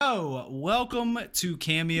So, welcome to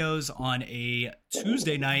Cameos on a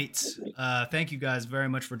Tuesday night. Thank you guys very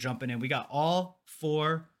much for jumping in. We got all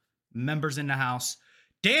 4 members in the house.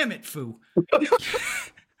 Damn it, Foo.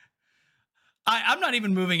 I'm not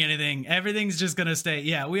even moving anything. Everything's just going to stay.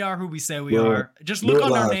 Yeah, we are who we say we are. Just look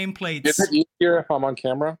on our nameplates. Is it easier if I'm on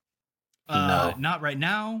camera? No. Not right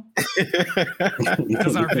now.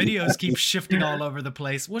 Because our videos keep shifting all over the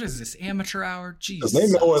place. What is this, amateur hour? Jesus. They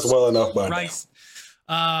know us well enough by now.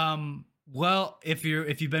 Well, if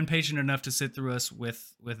you've been patient enough to sit through us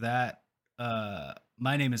with that,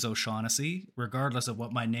 my name is O'Shaughnessy, regardless of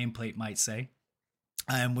what my nameplate might say.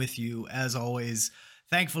 I am with you, as always,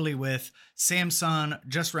 thankfully with Samson,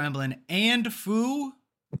 Just Ramblin', and Foo.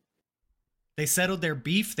 They settled their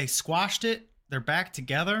beef. They squashed it. They're back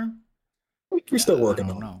together. We're still working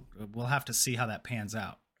on it. I don't know. We'll have to see how that pans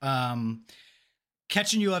out.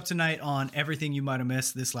 Catching you up tonight on everything you might have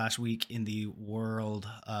missed this last week in the world,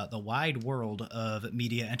 the wide world of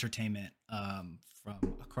media entertainment, from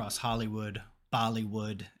across Hollywood,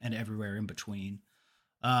 Bollywood, and everywhere in between.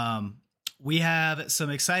 We have some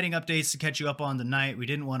exciting updates to catch you up on tonight. We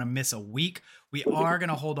didn't want to miss a week. We are going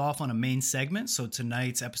to hold off on a main segment, so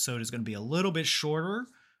tonight's episode is going to be a little bit shorter,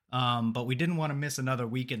 but we didn't want to miss another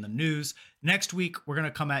week in the news. Next week, we're going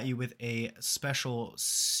to come at you with a special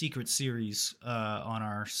secret series on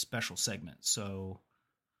our special segment, so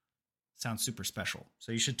sounds super special.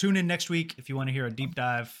 So you should tune in next week if you want to hear a deep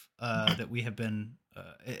dive that we have been,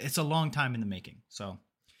 it's a long time in the making. So,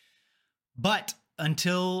 but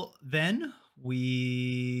until then,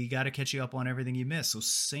 we got to catch you up on everything you missed. So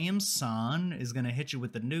Samson is going to hit you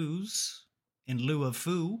with the news in lieu of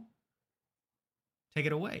Foo. Take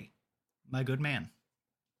it away, my good man.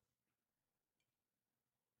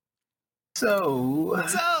 So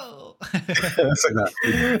that's like that.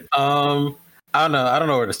 I don't know. I don't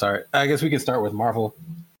know where to start. I guess we can start with Marvel.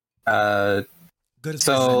 Good.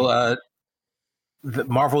 So,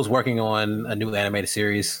 Marvel's working on a new animated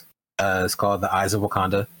series. It's called The Eyes of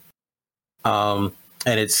Wakanda. And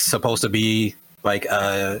it's supposed to be like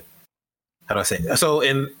how do I say it? So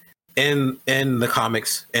in the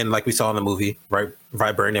comics, and like we saw in the movie, right,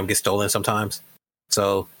 vibranium gets stolen sometimes.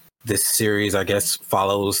 So this series, I guess,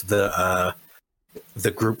 follows the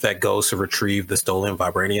group that goes to retrieve the stolen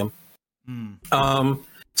vibranium.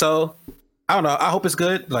 So I don't know. I hope it's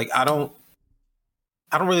good. Like I don't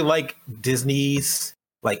really like Disney's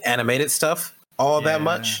like animated stuff all that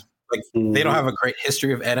much. Like they don't have a great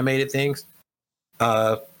history of animated things.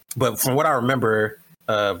 But from what I remember,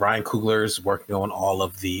 Ryan Coogler's working on all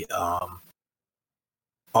of the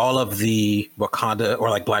Wakanda or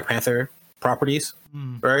like Black Panther properties,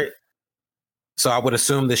 right? So I would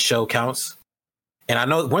assume this show counts. And I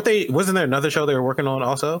know wasn't there another show they were working on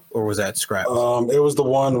also, or was that scrapped? It was the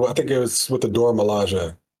one, I think it was with the Dora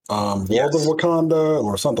Milaje, World of Wakanda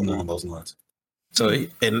or something along those lines. So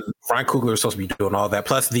and Ryan Coogler was supposed to be doing all that,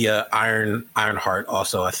 plus the Ironheart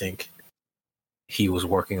also, I think he was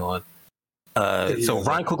working on. So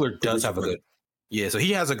Ryan Coogler does have a good, so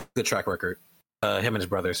he has a good track record. Him and his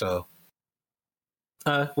brother. So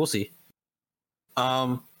we'll see.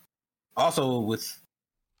 Also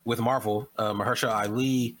with Marvel, Mahershala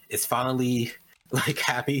Ali is finally like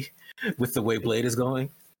happy with the way Blade is going.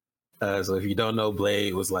 So if you don't know,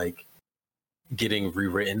 Blade was like getting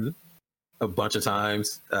rewritten a bunch of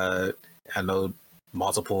times. I know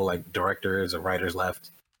multiple like directors or writers left.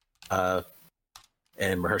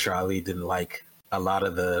 And Mahershala Ali didn't like a lot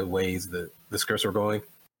of the ways that the scripts were going.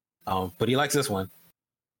 But he likes this one.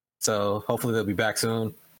 So hopefully they'll be back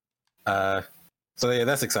soon. So yeah,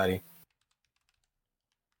 that's exciting.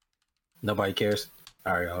 Nobody cares.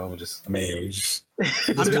 All right, I'm just. I mean,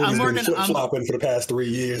 I'm working flip-flopping for the past 3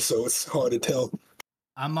 years, so it's hard to tell.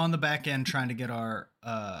 I'm on the back end trying to get our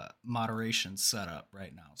moderation set up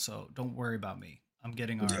right now, so don't worry about me. I'm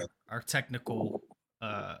getting our technical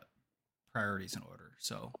priorities in order.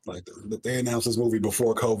 So, like they announced this movie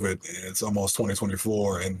before COVID, and it's almost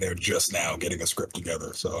 2024, and they're just now getting a script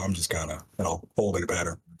together. So I'm just kind of holding a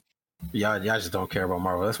pattern. Yeah, y'all just don't care about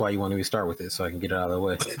Marvel. That's why you want me to start with it, so I can get it out of the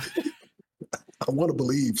way. I want to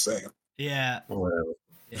believe, Sam. Yeah. Whatever.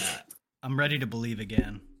 Yeah. I'm ready to believe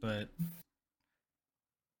again, but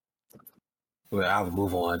well, I'll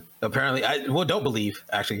move on. Apparently, don't believe,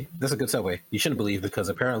 actually. That's a good segue. You shouldn't believe because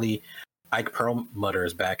apparently Ike Perlmutter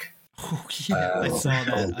is back. Oh, yeah, I saw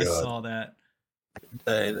that. I saw that.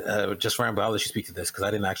 Just Rambo, I'll let you speak to this because I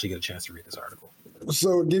didn't actually get a chance to read this article.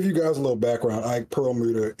 So, give you guys a little background. Ike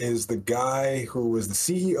Perlmutter is the guy who was the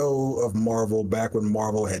CEO of Marvel back when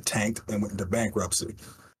Marvel had tanked and went into bankruptcy.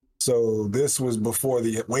 So this was way before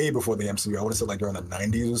the MCU. I would have said like during the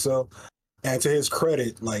 90s or so. And to his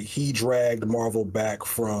credit, like he dragged Marvel back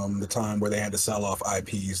from the time where they had to sell off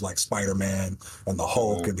IPs like Spider-Man and the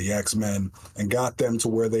Hulk and the X-Men and got them to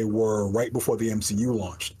where they were right before the MCU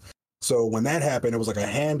launched. So when that happened, it was like a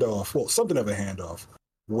handoff, well, something of a handoff,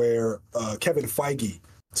 where Kevin Feige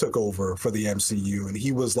took over for the MCU, and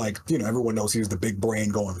he was like, you know, everyone knows he was the big brain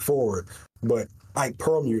going forward, but Ike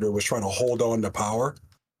Perlmutter was trying to hold on to power.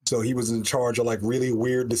 So he was in charge of like really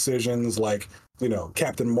weird decisions, like, you know,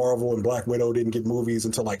 Captain Marvel and Black Widow didn't get movies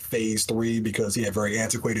until like phase 3 because he had very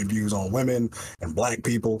antiquated views on women and black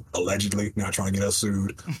people, allegedly, not trying to get us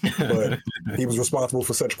sued. But he was responsible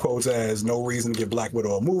for such quotes as no reason to give Black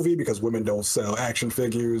Widow a movie because women don't sell action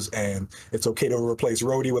figures, and it's okay to replace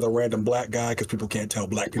Rhodey with a random black guy because people can't tell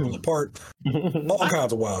black people apart. All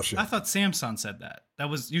kinds of wild shit. I thought Samson said that. That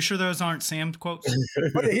was, you sure those aren't Sam quotes?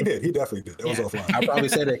 Oh, yeah, he did. He definitely did. That was offline. I probably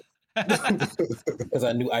said it because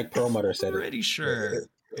I knew Ike Perlmutter said it. Pretty sure.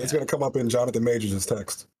 It's going to come up in Jonathan Majors'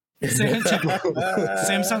 text.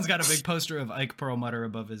 Samson's got a big poster of Ike Perlmutter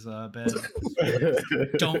above his bed.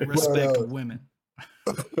 Don't respect women.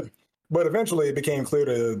 But eventually it became clear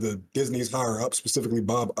to the Disney's higher up, specifically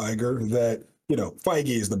Bob Iger, that, you know, Feige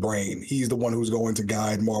is the brain. He's the one who's going to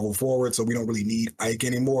guide Marvel forward, so we don't really need Ike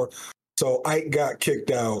anymore. So Ike got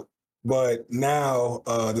kicked out, but now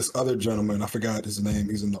this other gentleman, I forgot his name,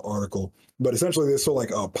 he's in the article, but essentially there's sort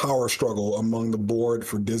of like a power struggle among the board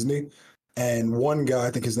for Disney. And one guy,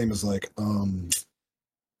 I think his name is like,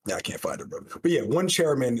 I can't find it, bro. But yeah, one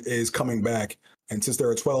chairman is coming back, and since there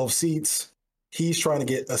are 12 seats, he's trying to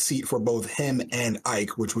get a seat for both him and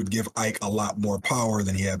Ike, which would give Ike a lot more power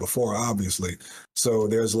than he had before, obviously. So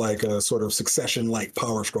there's like a sort of succession-like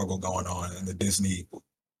power struggle going on in the Disney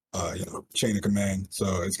chain of command.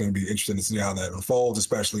 So it's going to be interesting to see how that unfolds,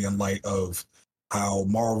 especially in light of how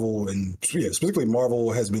Marvel and specifically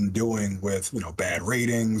Marvel has been doing with, you know, bad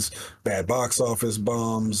ratings, bad box office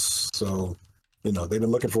bombs. So, you know, they've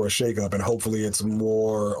been looking for a shakeup, and hopefully it's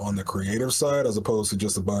more on the creative side as opposed to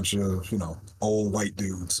just a bunch of, you know, old white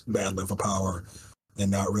dudes battling for power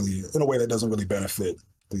and not really in a way that doesn't really benefit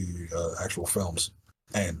the actual films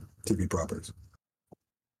and TV properties.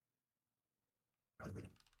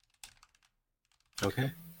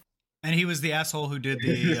 Okay. And he was the asshole who did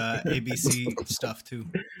the ABC stuff too.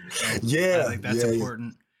 So Yeah, I think that's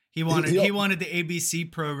important. He wanted the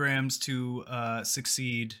ABC programs to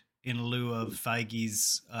succeed in lieu of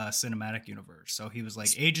Feige's cinematic universe. So he was like,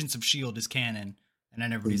 Agents of S.H.I.E.L.D. is canon. And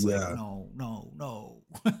then everybody's like, no.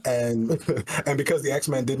 and because the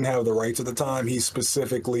X-Men didn't have the rights at the time, he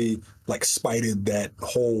specifically like spited that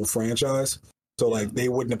whole franchise. So like they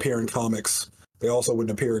wouldn't appear in comics. They also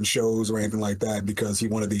wouldn't appear in shows or anything like that because he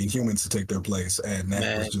wanted the Inhumans to take their place, and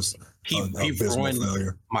that was just an abysmal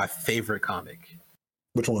failure. My favorite comic.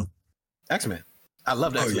 Which one? X-Men. I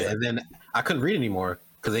loved X-Men, yeah. and then I couldn't read anymore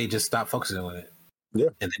because they just stopped focusing on it. Yeah,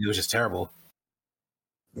 and then it was just terrible.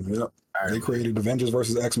 Yeah, they created Avengers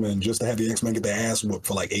versus X-Men just to have the X-Men get their ass whooped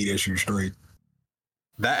for like 8 issues straight.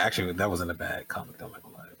 That wasn't a bad comic, though. I'm not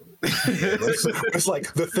gonna lie. It's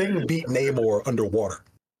like the Thing beat Namor underwater.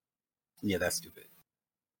 Yeah, that's stupid.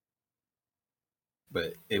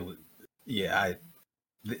 But it was, yeah,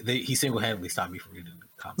 he single-handedly stopped me from reading the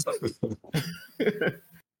comics.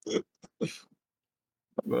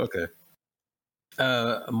 Okay.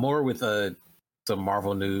 More with some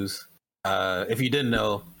Marvel news. If you didn't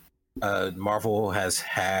know, Marvel has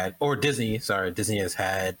had, or Disney has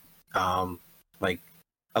had, like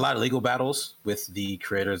a lot of legal battles with the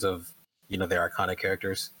creators of, you know, their iconic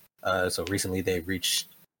characters. So recently they reached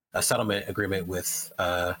a settlement agreement with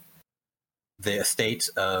the estate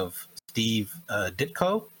of Steve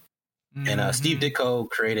Ditko. And Steve Ditko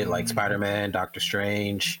created like Spider-Man, Doctor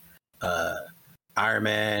Strange, Iron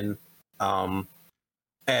Man,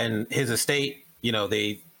 and his estate, you know,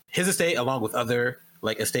 his estate along with other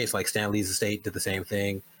like estates like Stan Lee's estate did the same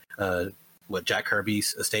thing. Jack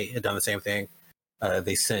Kirby's estate had done the same thing.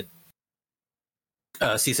 They sent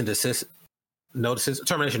cease and desist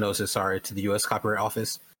termination notices, to the U.S. Copyright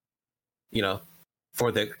Office, you know,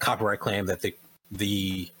 for the copyright claim that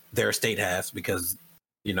their estate has, because,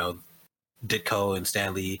 you know, Ditko and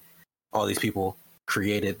Stan Lee, all these people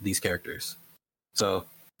created these characters. So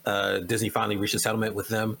Disney finally reached a settlement with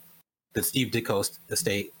them, the Steve Ditko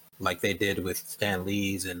estate, like they did with Stan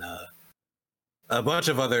Lee's and a bunch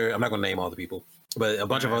of other, I'm not going to name all the people, but a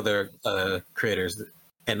bunch of other creators.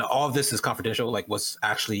 And all of this is confidential, like what's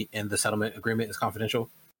actually in the settlement agreement is confidential.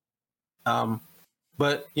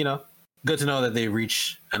 But, you know, good to know that they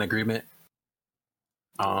reach an agreement.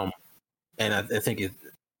 And I think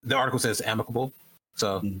the article says amicable.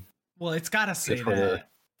 So, well, it's got to say that.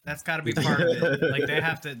 That's got to be part of it. Like they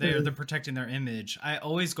have to, they're protecting their image. I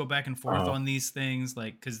always go back and forth on these things,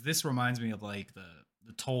 like because this reminds me of like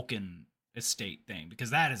the Tolkien estate thing, because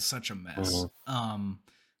that is such a mess.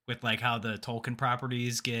 With like how the Tolkien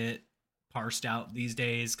properties get parsed out these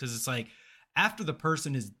days, because it's like after the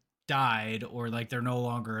person has died or like they're no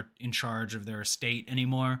longer in charge of their estate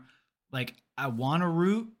anymore, like I want to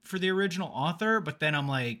root for the original author, but then I'm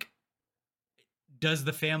like, does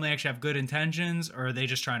the family actually have good intentions, or are they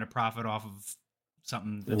just trying to profit off of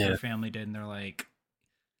something that their family did? And they're like,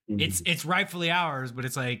 it's rightfully ours, but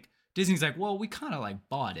it's like Disney's like, well, we kind of like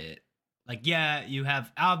bought it. Like, yeah, you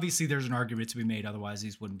have, obviously there's an argument to be made, otherwise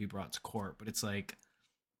these wouldn't be brought to court, but it's like,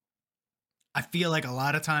 I feel like a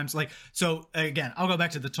lot of times, like, so again, I'll go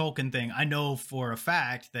back to the Tolkien thing. I know for a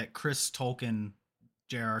fact that Chris Tolkien,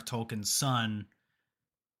 J.R.R. Tolkien's son,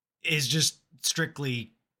 is just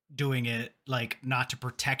strictly doing it like not to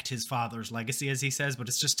protect his father's legacy, as he says, but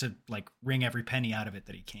it's just to like wring every penny out of it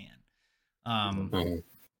that he can.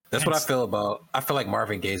 That's what I feel about. I feel like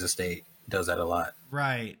Marvin Gaye's estate does that a lot.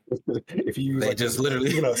 Right. If you use they like just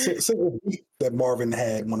literally, single beat that Marvin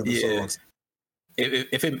had one of the songs.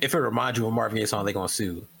 If it reminds you of a Marvin Gaye song, they're gonna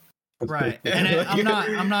sue. Right. And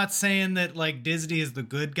I'm not saying that like Disney is the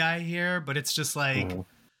good guy here, but it's just like,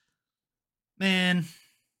 man,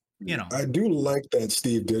 you know. I do like that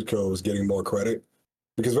Steve Ditko is getting more credit,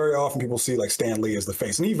 because very often people see like Stan Lee as the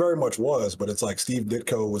face, and he very much was, but it's like Steve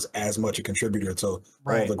Ditko was as much a contributor to all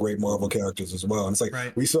the great Marvel characters as well. And it's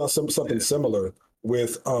like we saw something similar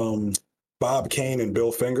with Bob Kane and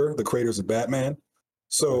Bill Finger, the creators of Batman.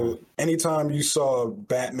 So anytime you saw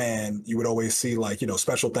Batman, you would always see like,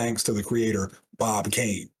 special thanks to the creator, Bob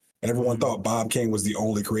Kane. And everyone thought Bob Kane was the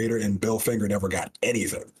only creator, and Bill Finger never got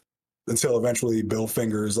anything until eventually Bill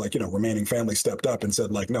Finger's like, remaining family stepped up and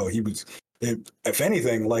said like, no, he was, if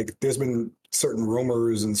anything, like there's been certain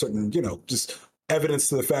rumors and certain, just evidence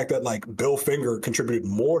to the fact that like Bill Finger contributed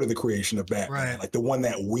more to the creation of Batman, like the one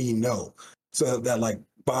that we know. So that like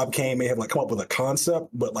Bob Kane may have like come up with a concept,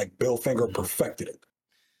 but like Bill Finger perfected it.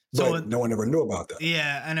 So no one ever knew about that.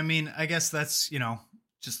 Yeah. And I mean, I guess that's,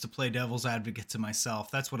 just to play devil's advocate to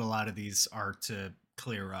myself, that's what a lot of these are to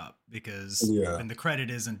clear up, because when the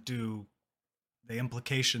credit isn't due, the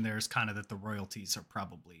implication there is kind of that the royalties are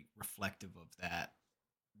probably reflective of that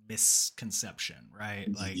misconception, right?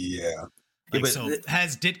 Like, so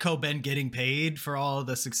has Ditko been getting paid for all of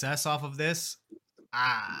the success off of this?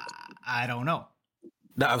 I don't know.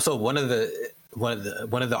 No, so one of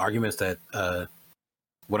the arguments that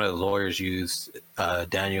one of the lawyers used,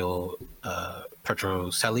 Daniel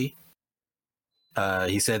Petrocelli,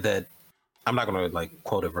 he said that, I'm not going to like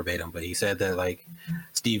quote it verbatim, but he said that like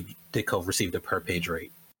Steve Ditko received a per page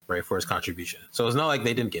rate, right, for his contribution. So it's not like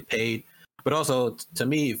they didn't get paid, but also to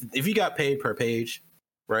me, if you got paid per page,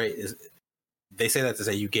 right, they say that to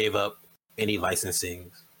say you gave up any licensing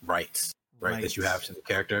rights, right, that you have to the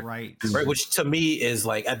character, right, which to me is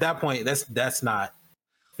like at that point that's not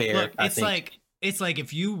fair. Look, it's like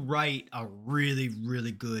if you write a really,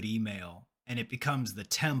 really good email and it becomes the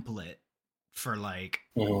template for like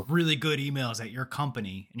really good emails at your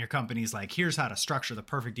company, and your company's like, here's how to structure the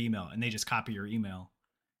perfect email, and they just copy your email.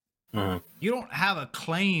 You don't have a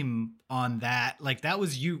claim on that. Like that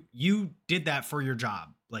was you did that for your job.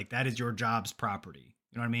 Like that is your job's property.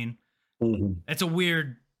 You know what I mean? It's a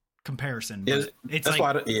weird comparison. But it's that's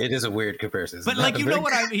like, why it is a weird comparison. But like, you know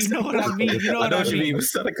what I mean? You know what I mean? You know what I mean?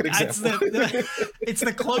 It's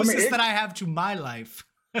the closest that I have to my life.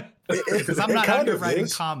 Because I'm not out here writing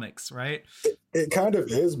comics, right? It kind of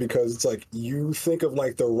is, because it's like you think of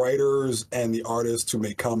like the writers and the artists who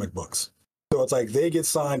make comic books. So it's like they get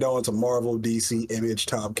signed on to Marvel, DC, Image,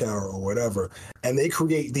 Top Cow, or whatever, and they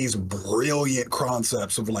create these brilliant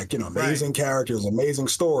concepts of like, amazing characters, amazing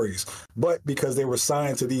stories. But because they were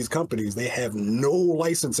signed to these companies, they have no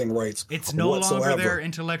licensing rights. It's no longer their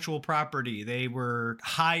intellectual property. They were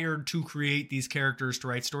hired to create these characters, to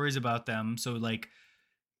write stories about them. So like,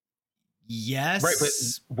 yes, right, but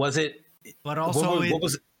was it? But also,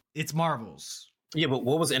 it's Marvel's. Yeah, but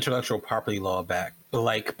what was intellectual property law back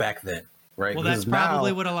then? Right. Well, that's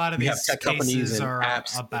probably what a lot of these cases are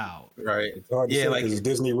about. Right. It's hard to say, because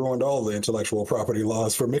Disney ruined all the intellectual property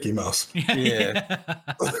laws for Mickey Mouse. Yeah.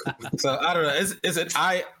 So I don't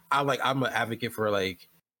know. I'm an advocate for like,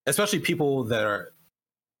 especially people that are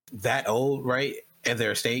that old, right, and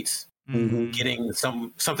their estates getting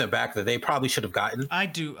something back that they probably should have gotten. I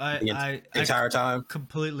do. The entire time.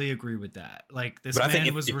 Completely agree with that. Like this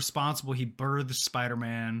man was responsible. He birthed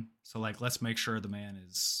Spider-Man. So like, let's make sure the man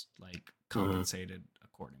is like compensated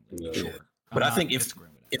accordingly. Sure. But I think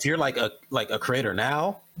if you're like a creator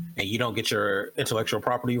now and you don't get your intellectual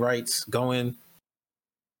property rights going,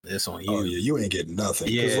 it's on you. Oh yeah, you ain't getting nothing.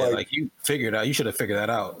 Yeah, like you figured out. You should have figured that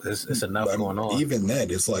out. It's enough going on. Even then,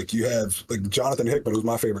 it's like you have like Jonathan Hickman, who's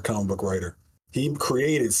my favorite comic book writer. He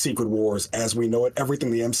created Secret Wars as we know it, everything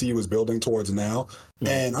the MCU is building towards now.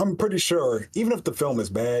 And I'm pretty sure, even if the film is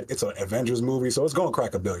bad, it's an Avengers movie, so it's going to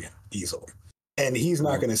crack $1 billion easily. And he's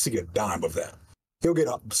not going to see a dime of that. He'll get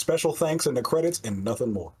a special thanks in the credits and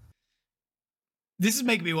nothing more. This is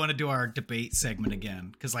making me want to do our debate segment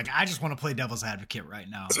again, because like I just want to play devil's advocate right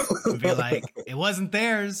now and be like, it wasn't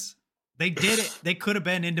theirs. They did it. They could have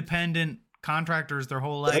been independent contractors their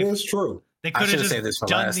whole life. That is true. They could have just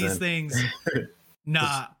done these things.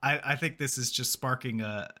 Nah, I think this is just sparking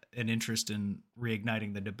an interest in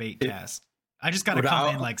reigniting the debate cast. I just got to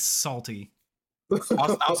come in like salty.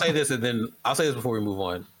 I'll say this, and then I'll say this before we move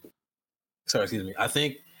on. Sorry, excuse me. I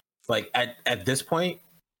think like at this point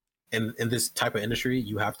in this type of industry,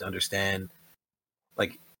 you have to understand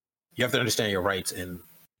your rights and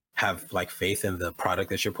have like faith in the product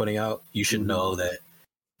that you're putting out. You should know that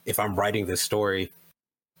if I'm writing this story,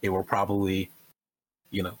 it will probably,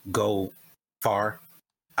 go far.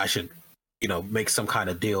 I should, make some kind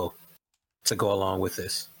of deal to go along with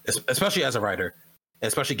this, especially as a writer,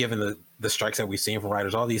 especially given the strikes that we've seen from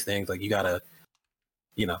writers, all these things. Like you gotta,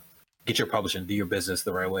 get your publishing, do your business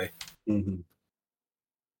the right way. Mm-hmm.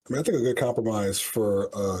 I mean, I think a good compromise for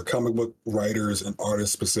comic book writers and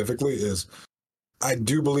artists specifically is I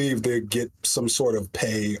do believe they get some sort of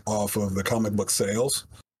pay off of the comic book sales.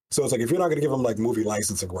 So it's like, if you're not going to give them like movie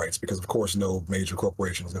licensing rights, because of course no major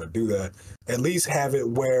corporation is going to do that, at least have it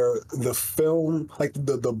where the film, like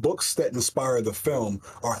the books that inspire the film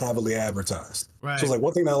are heavily advertised. Right. So it's like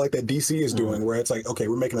one thing that I like that DC is doing where it's like, okay,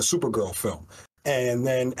 we're making a Supergirl film. And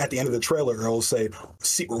then at the end of the trailer, it'll say,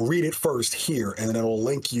 read it first here, and then it'll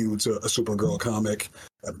link you to a Supergirl comic,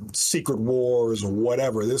 Secret Wars, or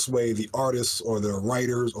whatever. This way, the artists or the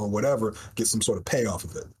writers or whatever get some sort of payoff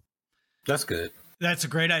of it. That's good. That's a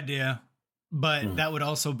great idea. But that would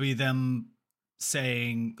also be them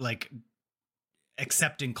saying, like,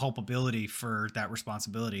 accepting culpability for that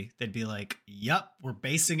responsibility. They'd be like, yep, we're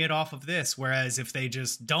basing it off of this. Whereas if they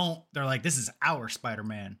just don't, they're like, this is our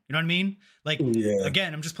Spider-Man. You know what I mean? Like,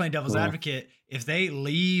 again, I'm just playing devil's advocate. If they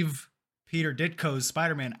leave Peter Ditko's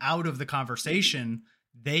Spider-Man out of the conversation,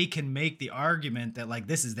 they can make the argument that like,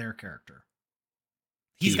 this is their character.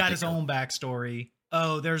 He's got his own backstory.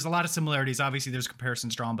 Oh, there's a lot of similarities. Obviously there's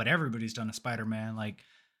comparisons drawn, but everybody's done a Spider-Man. Like,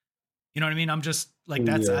 you know what I mean? I'm just like,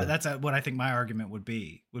 that's what I think my argument would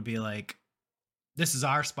be like, this is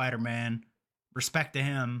our Spider-Man, respect to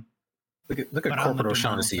him. Look at Corporate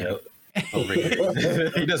O'Shaughnessy over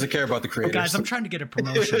here. He doesn't care about the creators. Guys, I'm trying to get a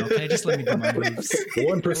promotion. Okay, just let me do my moves.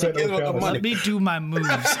 1%. Let me do my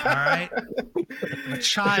moves. All right, I'm a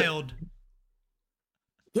child.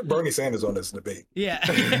 Get Bernie Sanders on this debate. Yeah.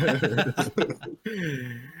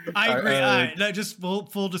 I agree. All right. No, just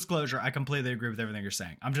full disclosure. I completely agree with everything you're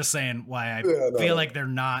saying. I'm just saying why I feel like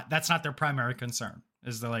that's not their primary concern.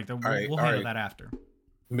 Is they're like, we'll handle that after.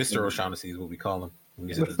 Mr. O'Shaughnessy is what we call him. When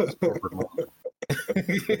he's in his corporate mode.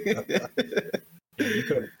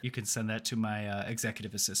 You can send that to my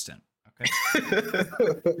executive assistant. Okay.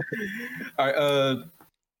 All right.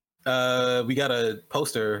 We got a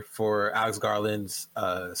poster for Alex Garland's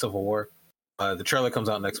Civil War. The trailer comes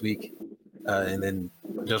out next week, and then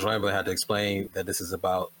Judge Rambler had to explain that this is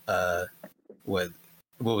about what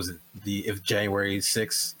was it? If January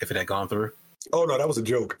 6th, if it had gone through. Oh no, that was a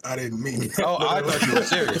joke. I didn't mean. Oh, I thought you were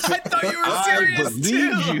serious. I thought you were serious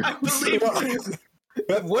too. I believe you.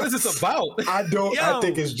 What is this about? I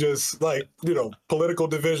think it's just like, political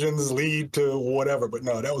divisions lead to whatever, but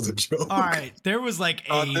no, that was a joke. All right. There was like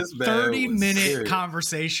a 30-minute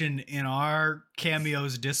conversation in our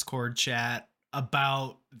Cameos Discord chat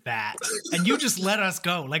about that. And you just let us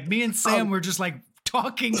go. Like me and Sam were just like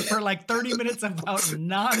talking for like 30 minutes about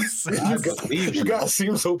nonsense. You guys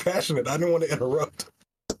seem so passionate. I didn't want to interrupt.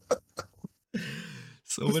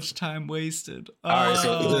 So much time wasted. All right.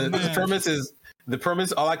 So the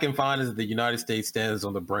premise, all I can find is that the United States stands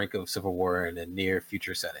on the brink of civil war in a near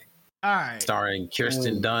future setting. All right. Starring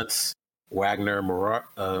Kirsten Dunst, Wagner Moura.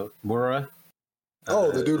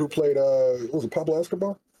 The dude who played, was it Pablo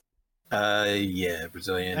Escobar? Yeah,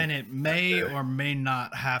 Brazilian. And it may or may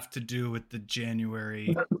not have to do with the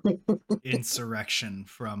January insurrection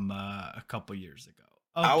from a couple years ago.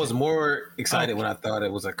 Okay. I was more excited when I thought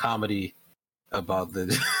it was a comedy about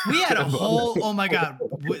the. We had a whole, oh my God,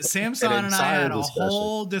 Samson and I had a discussion.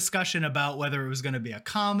 whole discussion about whether it was going to be a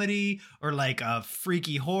comedy or like a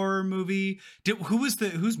freaky horror movie.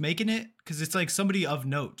 Who's making it? Because it's like somebody of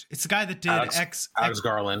note. It's the guy that did Alex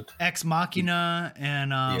Garland, Ex Machina,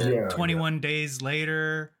 and 21 Days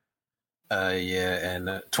Later.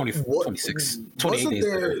 And 26, 28 wasn't days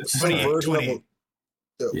there later. some version of a,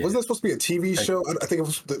 Yeah. wasn't that supposed to be a TV show? I think it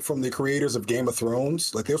was from the creators of Game of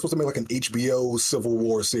Thrones. Like they were supposed to make like an HBO Civil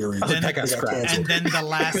War series. Then- That got scrapped. And then the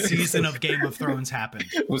last season of Game of Thrones happened.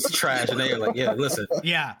 It was trash, and they were like, "Yeah, listen,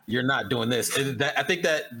 Yeah. you're not doing this." And I think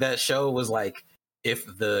that show was like if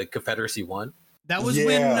the Confederacy won. That was Yeah,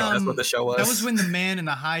 when That's what the show was. that was when the man in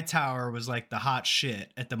the high tower was like the hot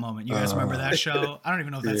shit at the moment. You guys remember that show? I don't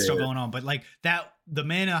even know if that's still going on, but like that, the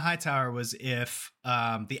man in the high tower was if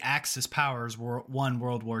the Axis powers won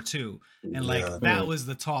World War II, and like that was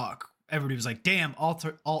the talk. Everybody was like, "Damn,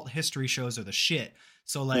 alt history shows are the shit."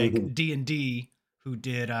 So like D&D, who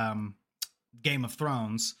did Game of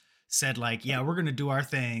Thrones, said like, "Yeah, we're gonna do our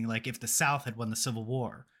thing." Like if the South had won the Civil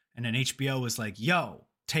War, and then HBO was like, "Yo,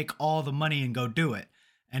 take all the money and go do it."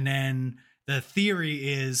 And then the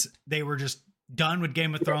theory is they were just done with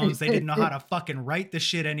Game of Thrones. They didn't know how to fucking write the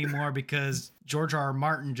shit anymore because George R.R.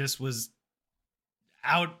 Martin just was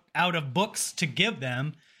out of books to give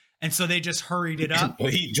them. And so they just hurried it up.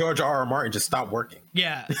 George R.R. Martin just stopped working.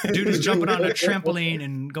 Yeah. Dude is jumping on a trampoline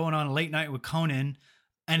and going on a late night with Conan.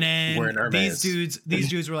 And then these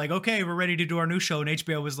dudes were like, "Okay, we're ready to do our new show." And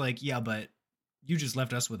HBO was like, "Yeah, but you just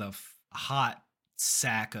left us with a hot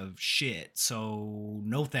sack of shit, so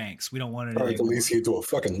no thanks. We don't want it." Trying to lease you to a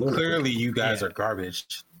fucking lunatic. Clearly, you guys are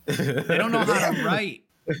garbage. They don't know how to write.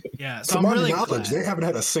 Yeah, so to I'm my really knowledge, glad. they haven't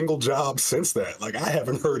had a single job since that. Like I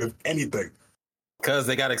haven't heard of anything. Because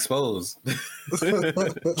they got exposed.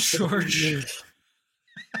 George.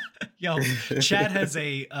 Yo, Chad has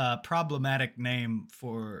a problematic name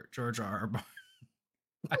for George R.R. Martin.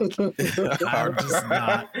 I'm just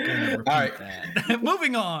not gonna repeat that.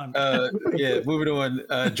 Moving on. Moving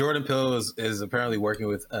on. Jordan Peele is apparently working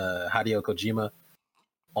with Hideo Kojima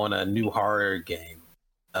on a new horror game.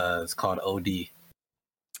 It's called OD.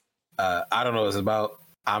 I don't know what it's about.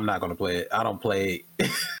 I'm not gonna play it. I don't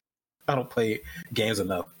play games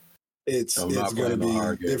enough. It's I'm not gonna playing no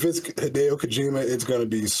horror be, game. if it's Hideo Kojima, it's gonna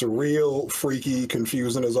be surreal, freaky,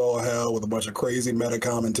 confusing as all hell with a bunch of crazy meta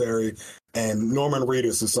commentary. And Norman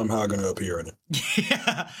Reedus is somehow gonna appear in it.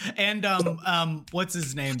 Yeah, and what's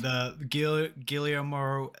his name? The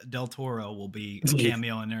Guillermo del Toro will be a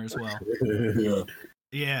cameo in there as well. Yeah.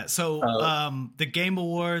 Yeah, so the Game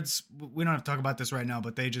Awards, we don't have to talk about this right now,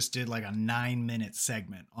 but they just did like a 9-minute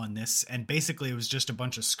segment on this, and basically it was just a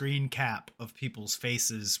bunch of screen cap of people's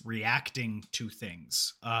faces reacting to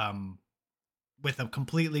things with a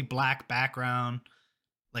completely black background,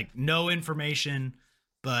 like no information,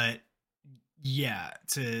 but yeah,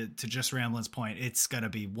 to just Ramblin's point, it's gonna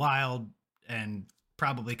be wild and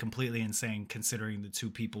probably completely insane considering the two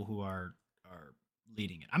people who are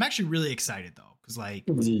leading it. I'm actually really excited though, because like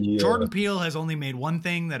Jordan Peele has only made one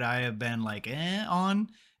thing that I have been like on,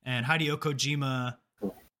 and Hideo Kojima,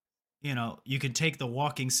 you know, you could take the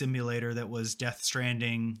walking simulator that was Death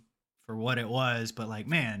Stranding for what it was, but like,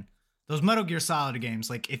 man, those Metal Gear Solid games,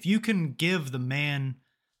 like if you can give the man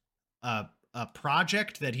a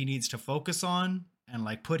project that he needs to focus on and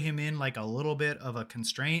like put him in like a little bit of a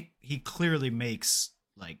constraint, he clearly makes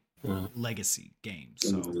like legacy games.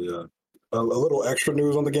 So yeah. A little extra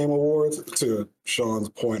news on the Game Awards to Sean's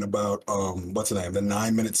point about what's the name, the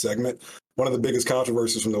 9-minute segment. One of the biggest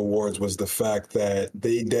controversies from the awards was the fact that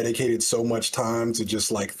they dedicated so much time to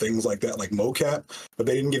just like things like that, like mocap, but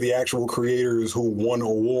they didn't give the actual creators who won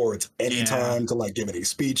awards any time to like give any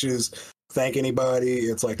speeches, thank anybody.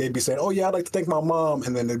 It's like they'd be saying, "Oh yeah, I'd like to thank my mom,"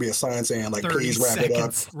 and then there'd be a sign saying like, "Please wrap it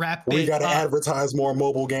up. We got to advertise more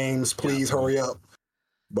mobile games. Please hurry up."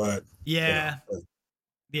 But yeah.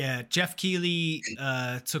 Yeah, Jeff Keighley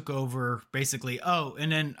took over basically. Oh, and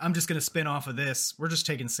then I'm just going to spin off of this. We're just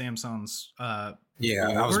taking Samsung's. I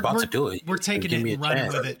was about to do it. We're taking it and running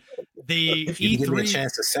with it. The E3, give me a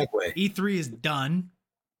chance to segue. E3 is done.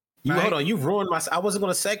 Hold on, you ruined my. I wasn't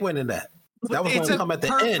going to segue into that. That was going to come at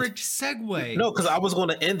the end. Perfect segue. No, because I was going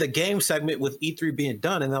to end the game segment with E3 being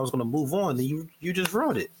done, and I was going to move on. Then you just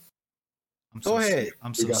ruined it. Go ahead.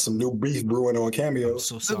 We got some new beef brewing on Cameo. I'm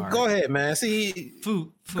so sorry. Go ahead, man. See,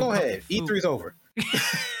 food go ahead. E3's over.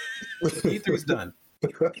 E3's done.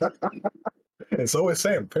 And so is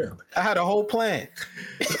Sam, apparently. I had a whole plan.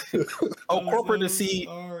 Corporate assy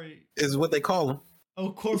is what they call them.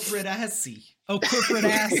 Corporate assy. Corporate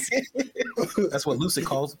assy. That's what Lucid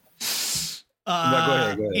calls them. Go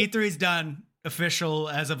ahead. E3's done. official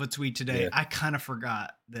as of a tweet today. I kind of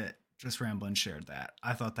forgot that Just Ramblin' shared that.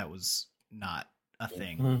 I thought that was not a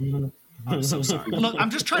thing. I'm so sorry. Look, I'm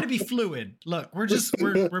just trying to be fluid. Look, we're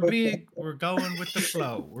going with the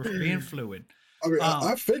flow. We're being fluid. I mean,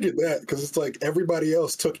 I figured that because it's like everybody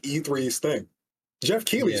else took E3's thing. Jeff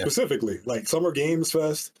Keighley specifically, like Summer Games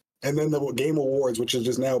Fest, and then the Game Awards, which is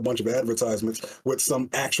just now a bunch of advertisements with some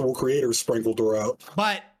actual creators sprinkled throughout.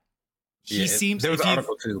 But he seems... There was an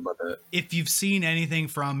article too about that. If you've seen anything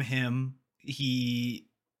from him, he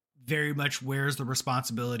very much wears the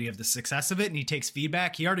responsibility of the success of it, and he takes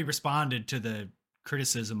feedback. He already responded to the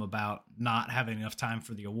criticism about not having enough time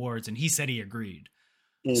for the awards, and he said he agreed.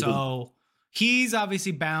 So he's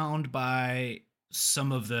obviously bound by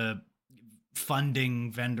some of the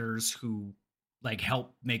funding vendors who like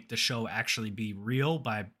help make the show actually be real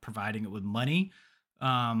by providing it with money.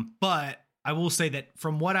 But I will say that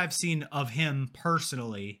from what I've seen of him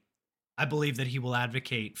personally, I believe that he will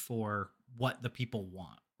advocate for what the people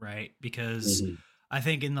want, right? Because I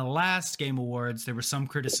think in the last Game Awards, there was some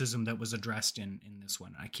criticism that was addressed in this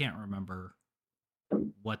one. I can't remember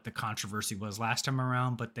what the controversy was last time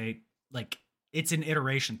around, but it's an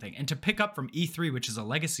iteration thing. And to pick up from E3, which is a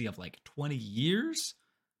legacy of like 20 years,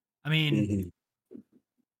 I mean,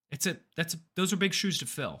 those are big shoes to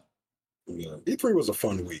fill. Yeah, E3 was a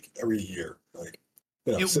fun week every year. Like,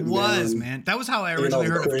 you know, it was, man. That was how I originally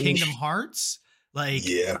heard of Kingdom Hearts. Like,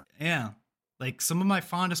 yeah. Like some of my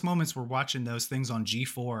fondest moments were watching those things on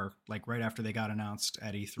G4, like right after they got announced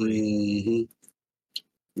at E3.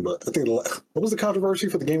 But I think what was the controversy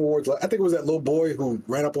for the Game Awards? I think it was that little boy who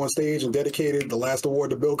ran up on stage and dedicated the last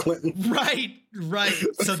award to Bill Clinton. Right.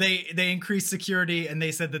 So they increased security, and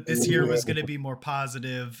they said that this year was going to be more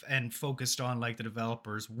positive and focused on like the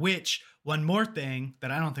developers. Which one more thing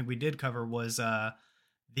that I don't think we did cover was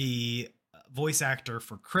the voice actor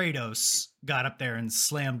for Kratos got up there and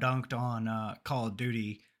slam dunked on Call of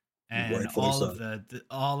Duty, and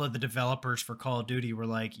all of the developers for Call of Duty were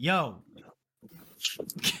like, "Yo,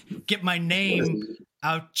 get my name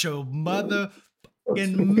out your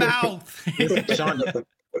motherfucking mouth."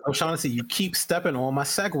 O'Shaughnessy, you keep stepping on my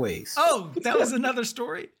segues. Oh, that was another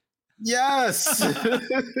story? Yes.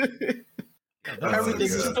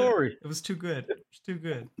 Everything's a story. It was too good.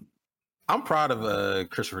 I'm proud of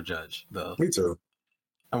Christopher Judge, though. Me too.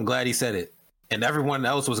 I'm glad he said it. And everyone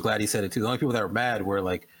else was glad he said it, too. The only people that were mad were,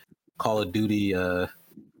 like, Call of Duty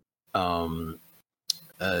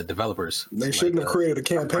developers. They shouldn't have created a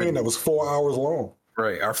campaign that was 4 hours long.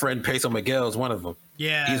 Right. Our friend Peso Miguel is one of them.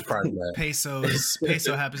 Yeah. He's proud of that. Peso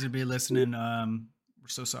happens to be listening. We're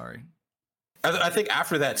so sorry. I think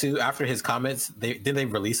after that, too, after his comments, they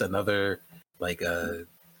release another, like,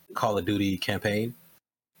 Call of Duty campaign?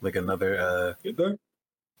 Like another... Did they?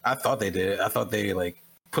 I thought they did. I thought they, like,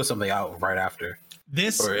 put something out right after.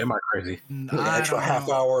 Or am I crazy? An extra half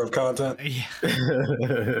hour of content.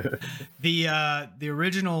 Yeah. The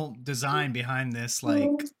original design behind this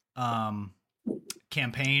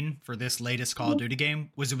campaign for this latest Call of Duty game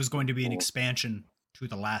was it was going to be an expansion to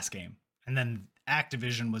the last game, and then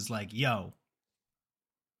Activision was like, "Yo,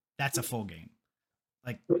 that's a full game."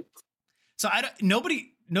 Like, so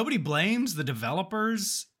nobody blames the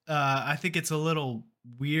developers. I think it's a little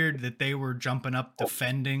weird that they were jumping up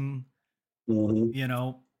defending. You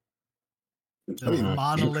know, the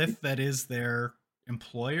monolith that is their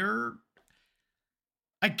employer.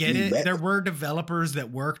 I get it. There were developers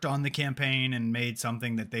that worked on the campaign and made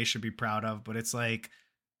something that they should be proud of, but it's like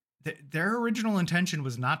their original intention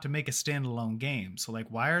was not to make a standalone game. So like,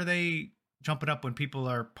 why are they jumping up when people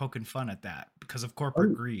are poking fun at that? Because of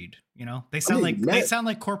corporate greed, you know? They sound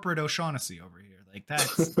like corporate O'Shaughnessy over here. Like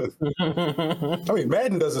that's. I mean,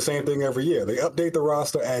 Madden does the same thing every year. They update the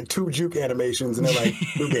roster, add 2 juke animations, and they're like,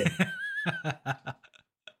 "New game."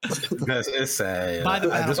 It's sad. Buy the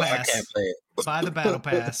battle pass. I can't play it. Buy the battle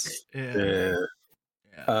pass. Yeah.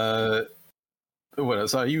 What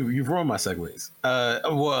else? Sorry, you've ruined my segues.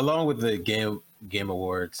 Well, along with the game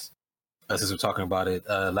awards, since we're talking about it,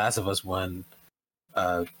 Last of Us won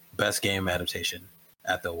best game adaptation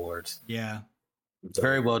at the awards. Yeah.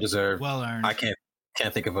 Very well deserved. Well earned. I can't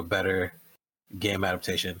think of a better game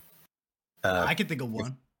adaptation. I can think of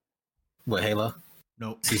one. What, Halo?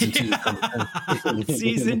 Nope. Season 2.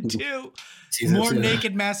 Season 2. More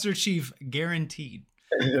Naked Master Chief guaranteed.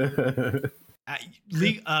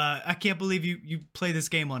 I can't believe you play this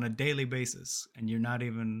game on a daily basis and you're not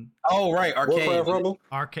even. Oh right, Arcade. Warcraft Rumble.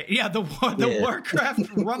 Arcade. Yeah, the Warcraft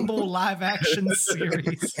Rumble live action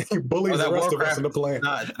series. You bullies the rest of us into playing.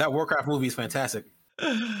 That Warcraft movie is fantastic.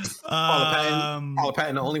 Paula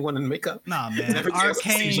Patton, the only one in makeup. Nah, man.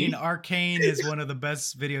 Arcane is one of the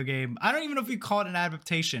best video game. I don't even know if you call it an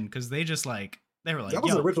adaptation because they were like, that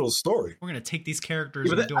was an original story. We're gonna take these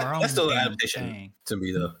characters and do our own. That's still an adaptation to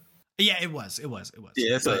me, though. Yeah, it was. Yeah,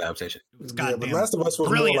 it's an adaptation. Yeah, but Last of Us was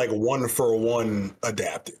more like 1-for-1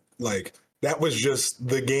 adapted. Like that was just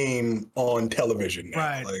the game on television. Now.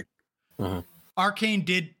 Right. Like, Arcane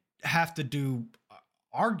did have to do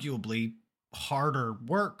arguably harder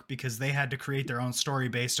work because they had to create their own story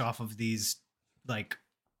based off of these like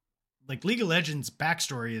League of Legends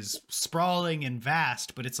backstory is sprawling and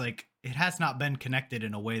vast, but it's like it has not been connected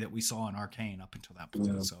in a way that we saw in Arcane up until that point.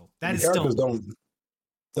 Yeah. So that is still.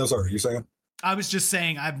 Oh, sorry, you saying? I was just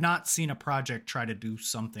saying I've not seen a project try to do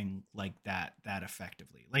something like that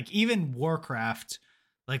effectively. Like even Warcraft,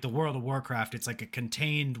 like the World of Warcraft, it's like a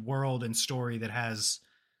contained world and story that has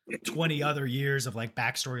 20 other years of like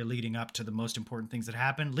backstory leading up to the most important things that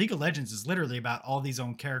happen. League of Legends is literally about all these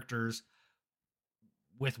own characters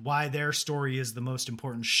with why their story is the most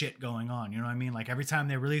important shit going on. You know what I mean? Like every time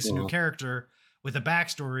they release a new character with a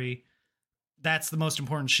backstory, that's the most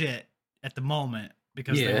important shit at the moment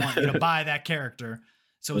because they want you to buy that character.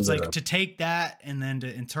 So it's like to take that and then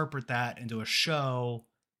to interpret that into a show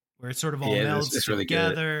where it sort of all melds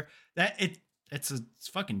together. Really it's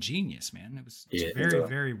fucking genius, man. It's very,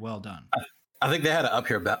 very well done. I think they had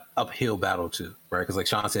an uphill battle too, right? Because like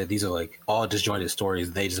Sean said, these are like all disjointed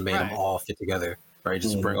stories. They just made them all fit together, right?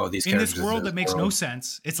 Just bring all these characters in this world that makes no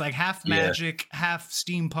sense. It's like half magic, half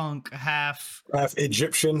steampunk, half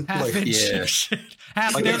Egyptian, half Egyptian,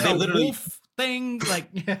 half like there's a wolf thing.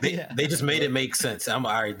 Like they just made it make sense. I'm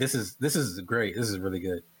all right. This is great. This is really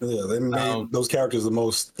good. Yeah, they made those characters the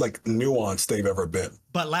most like nuanced they've ever been.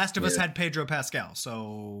 But Last of Us had Pedro Pascal,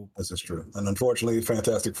 so this is true. And unfortunately,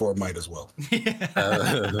 Fantastic Four might as well.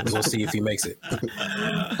 We'll see if he makes it.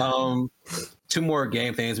 Two more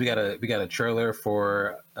game things. We got a trailer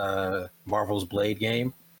for Marvel's Blade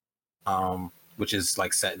game, which is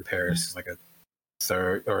like set in Paris. It's like a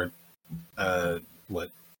third or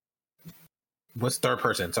what's third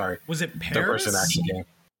person? Sorry, was it Paris? Third person action game.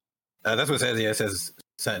 That's what it says. Yeah, it says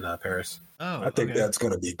set in Paris. Oh, I think that's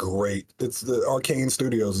going to be great. It's the Arcane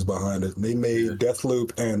Studios is behind it. They made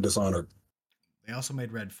Deathloop and Dishonored. They also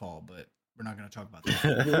made Redfall, but we're not going to talk about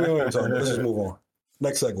that. Let's just move on.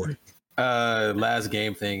 Next segue. Last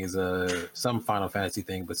game thing is some Final Fantasy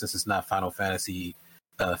thing, but since it's not Final Fantasy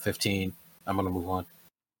 15, I'm going to move on.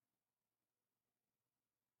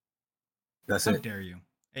 That's it. How dare you?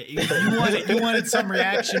 You wanted some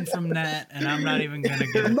reaction from that, and I'm not even going to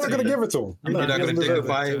give it to I'm not going to give it to him. You're not going to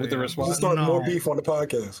dignify it with the response? Just start more beef on the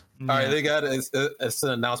podcast. All right, they got it's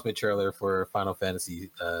an announcement trailer for Final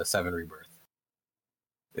Fantasy 7 Rebirth.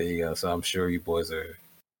 There you go. So I'm sure you boys are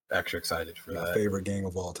extra excited for that. My favorite game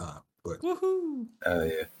of all time. But woohoo!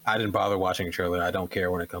 Yeah, I didn't bother watching a trailer. I don't care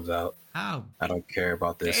when it comes out. How? I don't care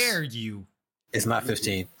about this. Dare you? It's not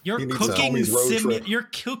 15. Your cooking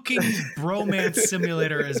bromance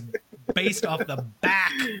simulator is based off the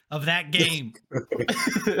back of that game. Put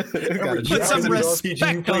some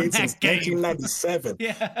respect on that game. 1997.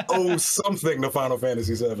 Yeah. Oh, something to Final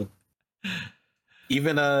Fantasy 7.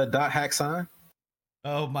 Even dot hack sign.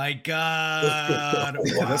 Oh my god!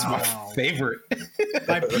 Wow. That's my favorite.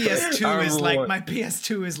 My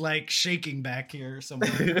PS2 is like shaking back here somewhere.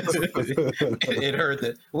 It hurt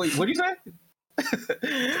that. Wait, what do you say?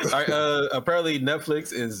 All right, apparently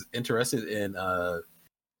Netflix is interested in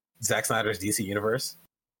Zack Snyder's DC universe,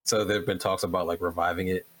 so there've been talks about like reviving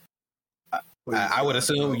it. I would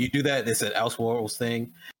assume you do that. It's an Elseworlds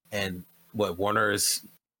thing, and what Warner is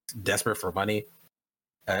desperate for money,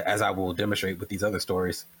 as I will demonstrate with these other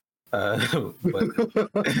stories. But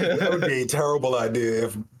that would be a terrible idea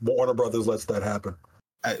if Warner Brothers lets that happen.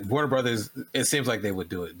 Warner Brothers, it seems like they would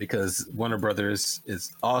do it because Warner Brothers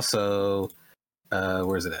is also.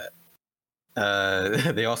 Where's it at?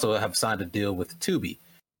 They also have signed a deal with Tubi.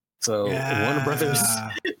 So Warner Brothers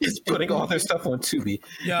is putting all their stuff on Tubi.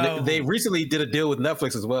 They recently did a deal with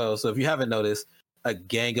Netflix as well. So if you haven't noticed, a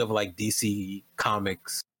gang of like DC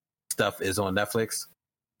Comics stuff is on Netflix,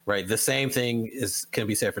 right? The same thing can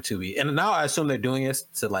be said for Tubi. And now I assume they're doing this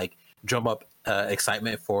to like drum up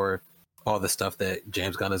excitement for all the stuff that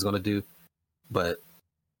James Gunn is going to do. But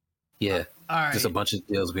yeah, just a bunch of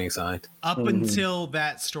deals being signed. Up until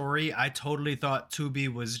that story, I totally thought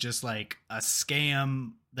Tubi was just like a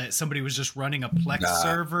scam that somebody was just running a Plex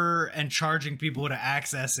server and charging people to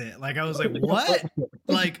access it. Like, I was like, what?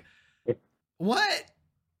 Like, what?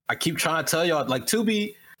 I keep trying to tell y'all, like,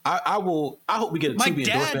 Tubi I hope we get a My Tubi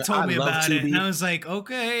dad endorsement. told I me love about Tubi. it, and I was like,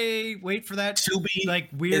 okay, wait for that. Tubi like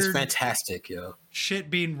is weird fantastic, yo. shit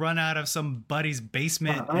being run out of somebody's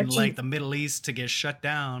basement in like the Middle East to get shut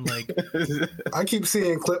down. Like, I keep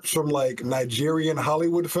seeing clips from like Nigerian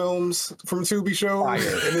Hollywood films from Tubi shows,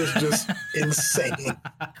 and it's just insane.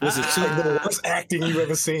 Listen, It's like the worst acting you've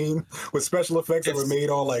ever seen with special effects that were made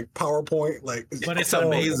on like PowerPoint. Like, but it's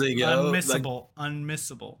amazing, yo. Unmissable,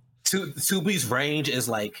 unmissable. Tubi's range is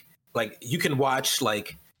like you can watch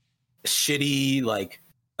like shitty like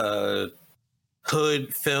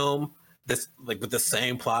hood film that's like with the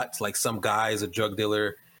same plots, like some guy is a drug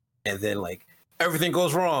dealer and then like everything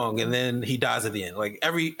goes wrong and then he dies at the end. Like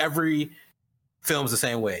every film's the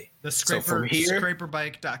same way. The scraper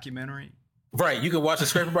bike documentary. Right, you can watch a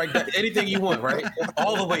scraper bike, anything you want, right?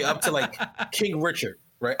 All the way up to like King Richard,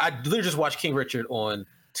 right? I literally just watched King Richard on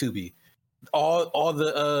Tubi. All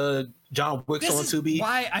the John Wicks on Tubi.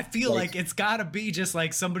 Why I feel like it's got to be just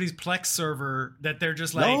like somebody's Plex server that they're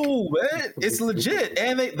just like. No, man, it's legit,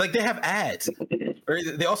 and they have ads. Or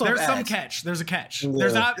they also have some ads. catch. There's a catch. Yeah.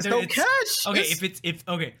 There's not. No catch. Okay,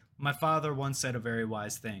 okay. My father once said a very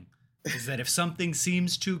wise thing: is that if something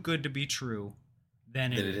seems too good to be true,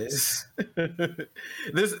 then it is.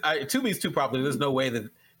 Tubi's too popular. There's no way that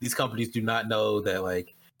these companies do not know that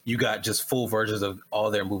like you got just full versions of all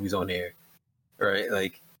their movies on here. Right,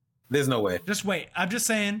 like there's no way. Just wait. I'm just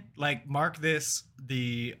saying, like, mark this: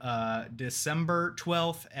 the December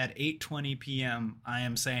 12th at 8:20 p.m. I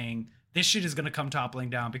am saying this shit is gonna come toppling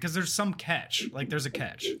down because there's some catch. Like, there's a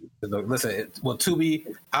catch. Listen, Tubi.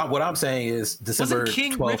 What I'm saying is December. Wasn't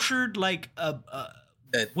King 12th, Richard like a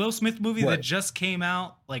Will Smith movie that just came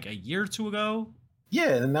out like a year or two ago?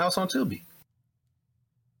 Yeah, and now it's on Tubi.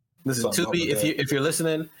 Listen, Tubi. If you're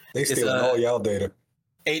listening, they steal all y'all data.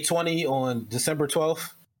 8:20 on December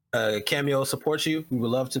 12th. Cameo supports you. We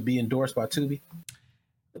would love to be endorsed by Tubi.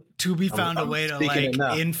 Tubi found a way to like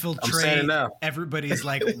infiltrate everybody's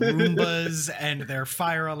like Roombas and their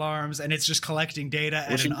fire alarms, and it's just collecting data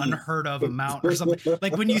at an unheard of amount or something.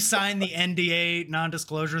 Like when you sign the NDA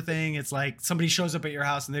non-disclosure thing, it's like somebody shows up at your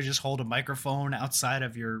house and they just hold a microphone outside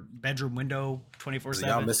of your bedroom window 24/7.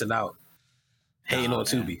 Y'all missing out. Hating on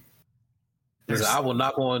Tubi. I will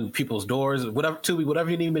knock on people's doors. Whatever, Tubi, whatever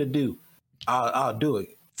you need me to do, I'll do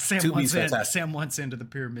it. Sam wants into the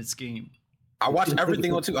pyramid scheme. I watch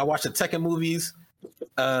everything on Tubi. I watch the Tekken movies,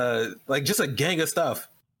 like just a gang of stuff.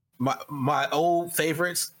 My old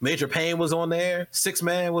favorites, Major Payne was on there. 6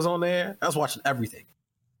 Man was on there. I was watching everything.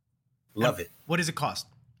 Love it. What does it cost?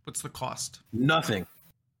 What's the cost? Nothing.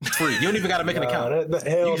 It's free. You don't even got to make an account.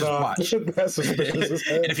 You just watch.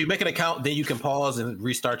 And if you make an account, then you can pause and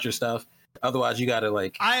restart your stuff. Otherwise, you got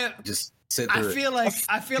to just sit through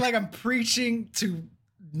I feel like I'm preaching to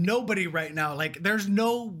nobody right now. Like, there's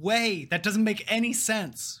no way. That doesn't make any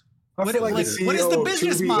sense. I feel like the CEO what is the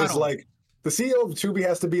business model? Is like, the CEO of Tubi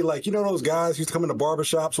has to be like, you know, those guys who used to come into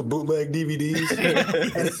barbershops with bootleg DVDs?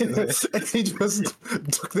 and he just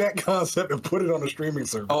took that concept and put it on a streaming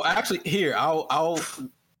service. Oh, actually, here, I'll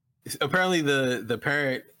apparently the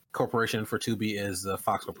parent corporation for Tubi is the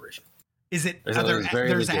Fox Corporation. Is it?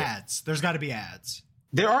 There's ads. There's got to be ads.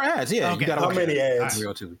 There are ads. Yeah. Okay. How many ads?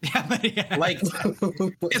 How many ads? Like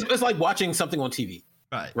it's like watching something on TV.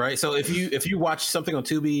 Right. So if you watch something on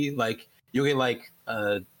Tubi, like you'll get like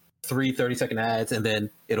 3 30-second ads, and then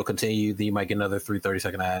it'll continue. Then you might get another 3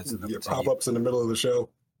 30-second ads. And pop-ups in the middle of the show.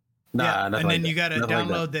 And then you got to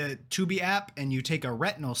download the Tubi app, and you take a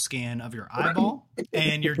retinal scan of your eyeball,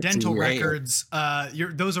 and your dental records.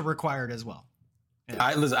 Those are required as well.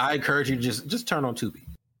 Yeah. I encourage you to just turn on Tubi.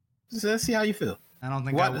 Just see how you feel. I don't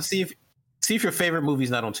think I will. See if your favorite movie's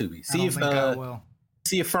not on Tubi. See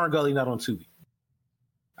if Fern Gully not on Tubi.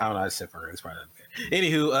 I don't know. I said Fern Gully. It's probably not there.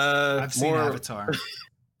 Anywho, I've seen Avatar.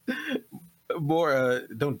 More.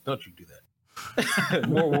 Don't you do that.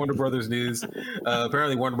 More Warner Brothers news.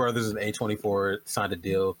 Apparently, Warner Brothers and A24 signed a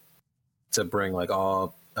deal to bring like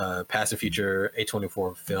all past and future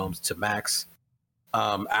A24 films to Max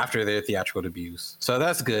after their theatrical debuts. So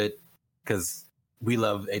that's good because we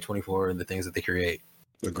love A24 and the things that they create.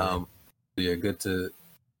 Yeah, good to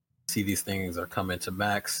see these things are coming to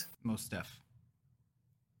Max. Most def.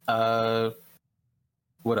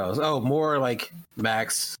 What else? Oh, more like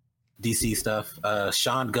Max DC stuff.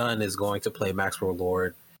 Sean Gunn is going to play Maxwell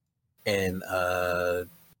Lord in the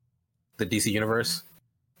DC universe.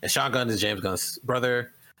 And Sean Gunn is James Gunn's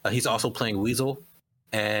brother. He's also playing Weasel.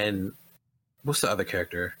 And what's the other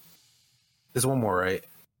character? There's one more, right?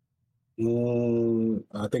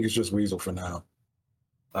 I think it's just Weasel for now.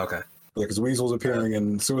 Okay. Yeah, because Weasel's appearing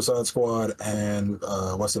in Suicide Squad and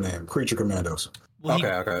what's the name? Creature Commandos. Well,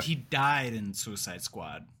 Okay. He died in Suicide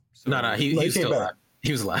Squad. So. No, he was came still back. alive.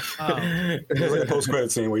 He was alive. Oh. There's like a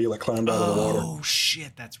post-credit scene where he like climbed out of the water. Oh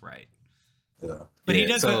shit, that's right. Yeah. But Yeah, he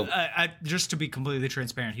does so- just to be completely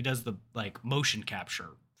transparent, he does the like motion capture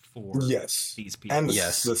for Yes. these people. And the,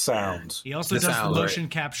 Yes. the sounds. He also The does sounds, the motion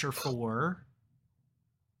capture for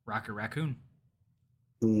Rocket Raccoon.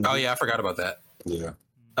 Mhm. Oh yeah, I forgot about that. Yeah.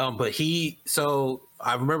 But so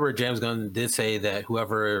I remember James Gunn did say that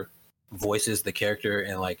whoever voices the character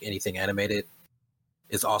in like anything animated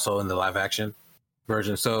is also in the live action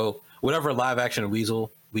version. So whatever live action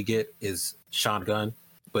Weasel we get is Sean Gunn,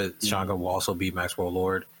 but Sean Gunn will also be Maxwell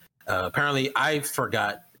Lord. Apparently, I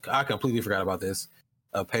completely forgot about this.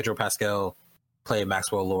 Pedro Pascal played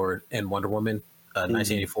Maxwell Lord in Wonder Woman,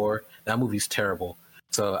 1984. That movie's terrible.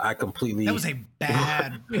 So I completely... That was a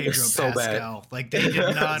bad Pedro so Pascal. Like they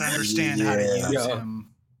did not understand how to use Yeah. him.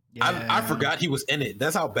 I forgot he was in it.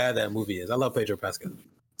 That's how bad that movie is. I love Pedro Pascal.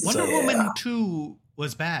 Wonder Woman 2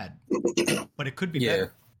 was bad, but it could be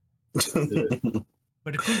better.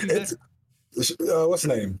 But it could be better. What's the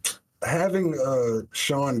name? Having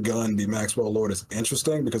Sean Gunn be Maxwell Lord is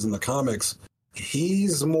interesting because in the comics,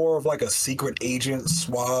 he's more of like a secret agent,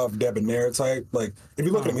 suave, debonair type. Like if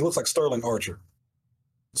you look at him, he looks like Sterling Archer.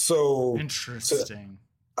 So Interesting.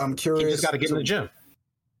 I'm curious. You just got to get in the gym.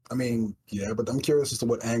 I mean, yeah, but I'm curious as to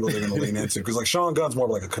what angle they're going to lean into because like Sean Gunn's more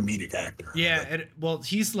of like a comedic actor. Yeah, well,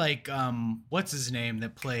 he's like what's his name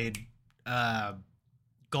that played Golem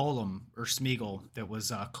or Smeagol that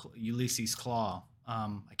was Ulysses Claw. I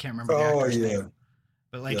can't remember the actor's name.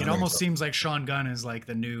 But like it almost seems like Sean Gunn is like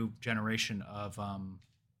the new generation of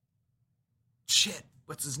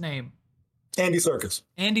what's his name? Andy Serkis.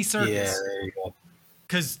 Andy Serkis. Yeah, there you go.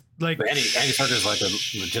 Because like But Andy Serkis is like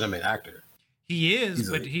a legitimate actor. he is,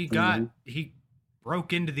 but he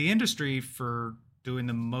broke into the industry for doing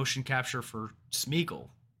the motion capture for Smeagol.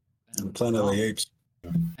 And Planet of the Apes.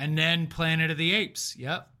 And then Planet of the Apes.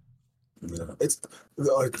 Yep. Yeah. It's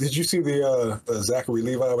did you see the Zachary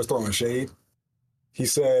Levi was throwing shade? He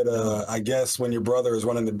said, I guess when your brother is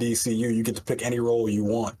running the DCU, you get to pick any role you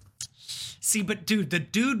want. See, but dude, the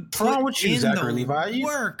dude What's wrong with you, in Zachary the Levi?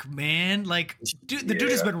 work, man. Like, dude, the dude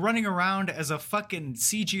has been running around as a fucking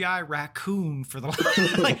CGI raccoon for the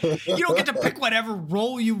like. You don't get to pick whatever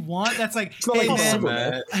role you want. That's like,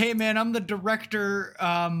 hey man, I'm the director.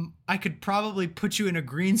 I could probably put you in a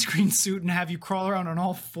green screen suit and have you crawl around on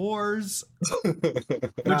all fours. Would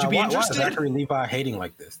you be interested? Why is Zachary Levi hating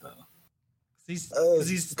like this though?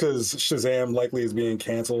 Because Shazam likely is being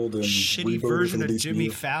canceled and shitty version of Jimmy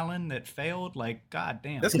Fallon that failed. Like,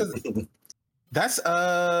 goddamn. That's because that's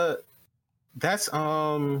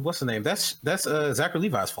what's the name? That's Zachary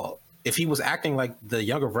Levi's fault. If he was acting like the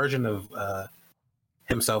younger version of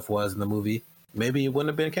himself was in the movie, maybe it wouldn't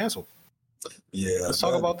have been canceled. Yeah, let's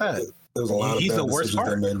talk about that. There was a lot of he's bad the worst decisions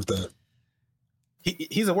part. they made with that.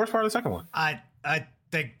 He's the worst part of the second one. I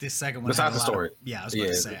think the second one besides the story. I was about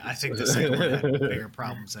to say. I think the second one had bigger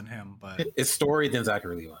problems than him, but it's story than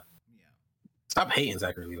Zachary Levi. Yeah. Stop hating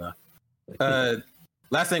Zachary Levi.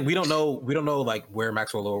 Last thing, we don't know like where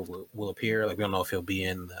Maxwell Lord will appear. Like we don't know if he'll be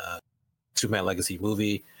in Superman Legacy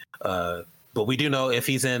movie, but we do know if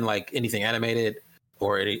he's in like anything animated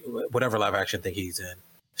or whatever live action thing he's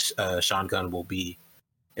in, Sean Gunn will be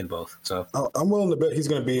in both. So I'm willing to bet he's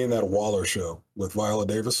going to be in that Waller show with Viola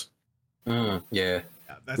Davis. Yeah.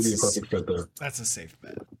 That's be a perfect fit there. That's a safe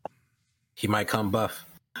bet. He might come buff.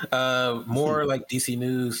 More like DC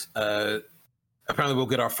news. Apparently, we'll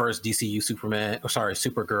get our first DCU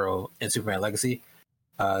Supergirl in Superman Legacy.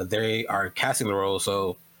 They are casting the role.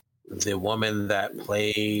 So the woman that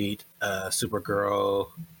played Supergirl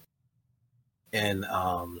in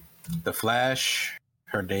The Flash,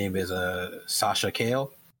 her name is Sasha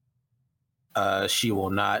Cale. She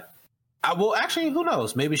will not. Well, actually, who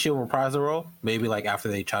knows? Maybe she'll reprise the role. Maybe like after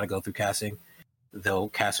they try to go through casting, they'll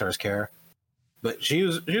cast her as Kara. But she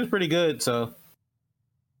was pretty good. So,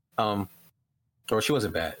 or she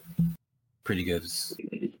wasn't bad. Pretty good.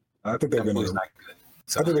 I think they're gonna.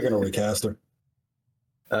 So, I think they're gonna recast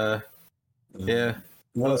her. Yeah.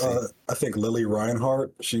 Well, I think Lily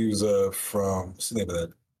Reinhart. She's from what's the name of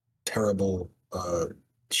that terrible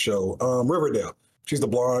show? Riverdale. She's the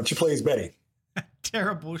blonde. She plays Betty.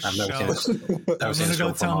 Terrible show. I'm gonna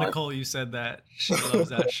go tell Nicole you said that. She loves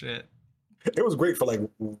that shit. It was great for like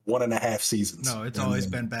 1.5 seasons. No, it's always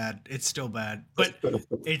been bad. It's still bad. But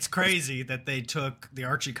it's crazy that they took the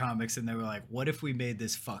Archie comics and they were like, what if we made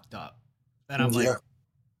this fucked up? And I'm like,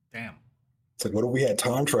 damn. It's like, what if we had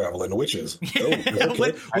time travel and witches? Oh,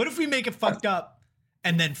 okay. What if we make it fucked up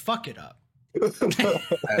and then fuck it up?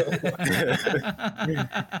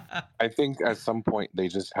 I think at some point they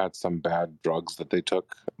just had some bad drugs that they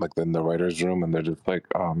took, like in the writer's room, and they're just like,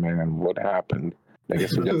 oh man, what happened? I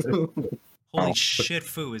guess we got Holy shit,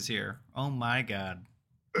 Fu is here. Oh my god.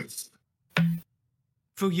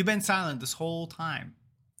 Fu, you've been silent this whole time.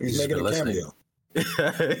 He's making a cameo.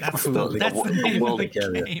 That's the name of the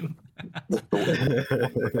game.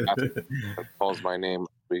 calls my name.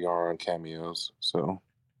 We are on cameos, so.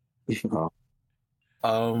 What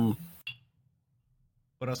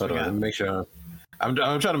else we got? Let me make sure. I'm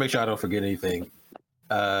trying to make sure I don't forget anything.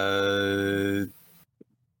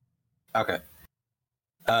 Okay.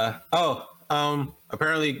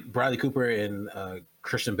 Apparently Bradley Cooper and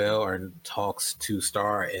Christian Bale are in talks to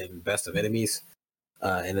star in Best of Enemies,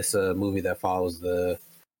 and it's a movie that follows the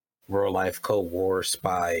real life Cold War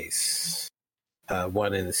spies,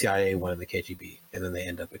 one in the CIA, one in the KGB, and then they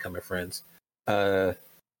end up becoming friends.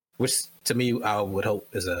 Which to me, I would hope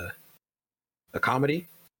is a comedy.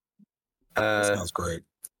 That sounds great.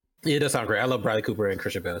 Yeah, it does sound great. I love Bradley Cooper and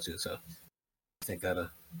Christian Bale too, so I think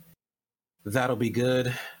that'll be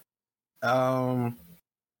good.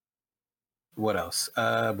 What else?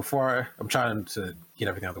 I'm trying to get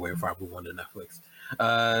everything out of the way before I move on to Netflix.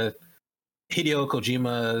 Hideo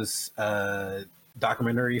Kojima's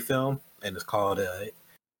documentary film, and it's called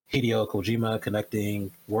Hideo Kojima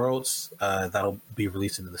Connecting Worlds. That'll be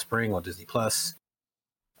released in the spring on Disney Plus.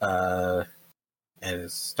 And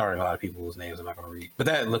it's starring a lot of people whose names I'm not going to read, but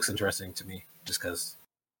that looks interesting to me, just because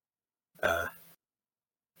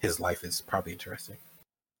his life is probably interesting.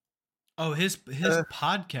 Oh, his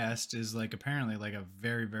podcast is like apparently like a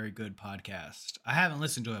very, very good podcast. I haven't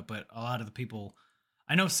listened to it, but a lot of the people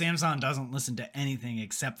I know Samson doesn't listen to anything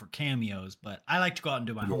except for cameos, but I like to go out and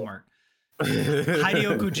do my homework.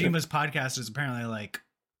 Hideo Kojima's podcast is apparently like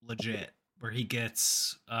legit, where he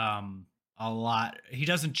gets a lot. He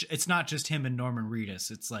doesn't. It's not just him and Norman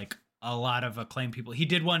Reedus. It's like a lot of acclaimed people. He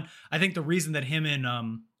did one. I think the reason that him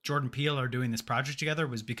and Jordan Peele are doing this project together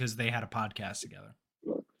was because they had a podcast together.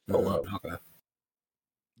 Oh wow. Okay.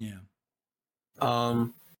 Yeah.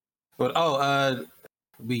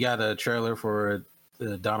 We got a trailer for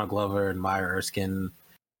Donald Glover and Maya Erskine,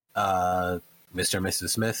 Mr. and Mrs.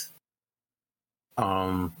 Smith.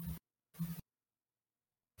 I'm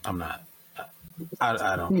not.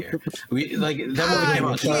 I don't care. We like that movie came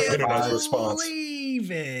out. I can't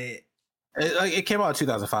believe it. It came out in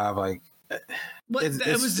 2005. Like, but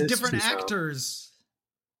it was different actors.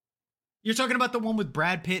 You're talking about the one with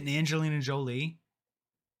Brad Pitt and Angelina Jolie.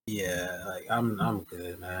 Yeah, like I'm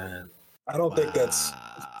good, man. I don't think that's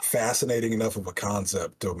fascinating enough of a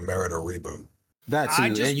concept to merit a reboot. That too. I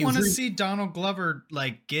just want to see Donald Glover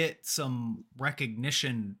like get some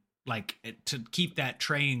recognition, like to keep that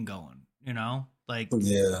train going. You know, like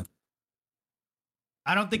yeah.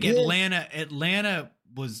 I don't think Atlanta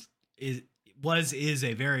is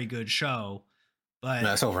a very good show, but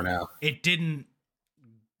that's over now. It didn't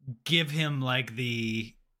give him like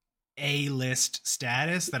the A-list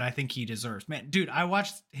status that I think he deserves. Man, dude, I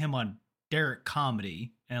watched him on Derek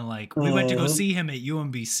Comedy, and like we went to go see him at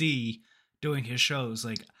UMBC doing his shows.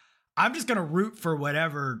 Like, I'm just gonna root for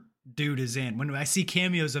whatever dude is in. When I see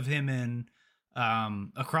cameos of him in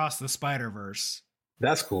Across the Spider-Verse,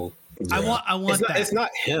 that's cool. Yeah. I want that. It's not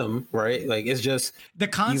him, right? Like, it's just the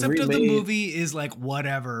concept of the movie is like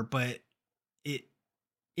whatever, but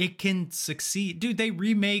it can succeed. Dude, they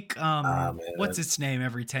remake what's its name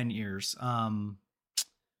every 10 years.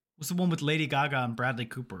 What's the one with Lady Gaga and Bradley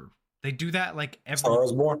Cooper? They do that like every Star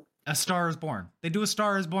is Born. A Star is Born. They do A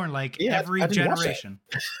Star is Born like every generation.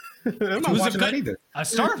 I'm not watching that either. A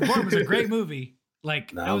Star is Born was a great movie.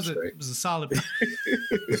 Like it was a solid. I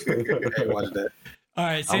watched that. All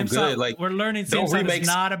right, Samsung. Like, we're learning Samsung is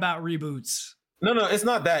not about reboots. No, it's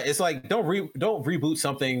not that. It's like don't reboot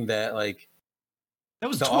something that like that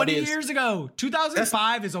was 20 years ago.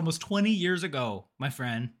 2005 is almost 20 years ago, my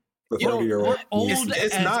friend. We're old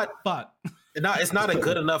it's as not fuck. It's not a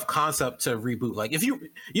good enough concept to reboot. Like if you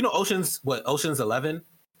Ocean's 11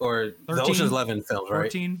 or 13? The Ocean's 11 films, right?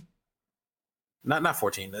 14. Not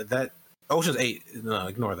 14. That Ocean's 8. No,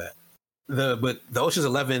 ignore that. But the Ocean's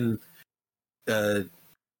 11 was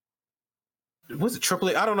it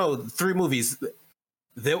AAA? I don't know. 3 movies.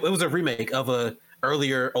 It was a remake of a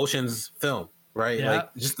earlier Ocean's film, right? Yeah.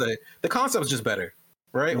 Like just the concept is just better,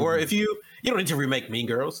 right? Mm-hmm. Or if you don't need to remake Mean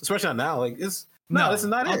Girls, especially not now. Like this is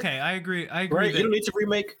not it. Okay, I agree. Right? You don't need to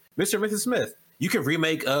remake Mr. and Mrs. Smith. You can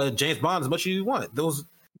remake James Bond as much as you want. Those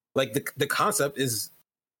like the concept is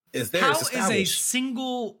there. How is a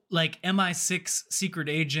single like MI6 secret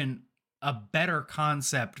agent a better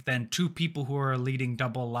concept than two people who are leading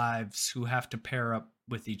double lives who have to pair up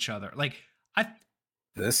with each other. Like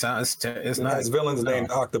This sounds it's It not has villains named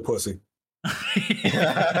Octopussy.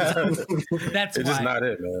 That's it's why. just not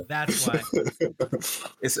it, man. That's why.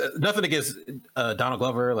 It's nothing against Donald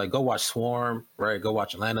Glover. Like, go watch Swarm, right? Go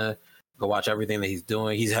watch Atlanta. Go watch everything that he's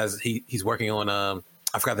doing. He's working on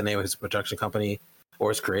I forgot the name of his production company or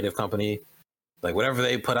his creative company. Like, whatever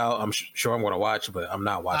they put out, I'm sure I'm going to watch, but I'm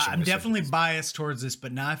not watching. I'm definitely biased towards this,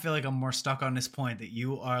 but now I feel like I'm more stuck on this point that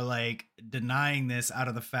you are like denying this out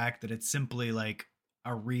of the fact that it's simply like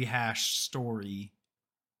a rehashed story.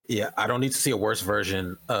 Yeah, I don't need to see a worse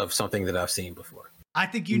version of something that I've seen before. I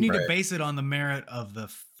think you need to base it on the merit of the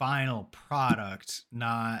final product,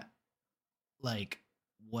 not like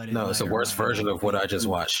what it No, it's a worse version of what I just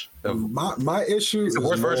watched. My issue It's a is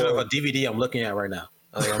worse version more- of a DVD I'm looking at right now.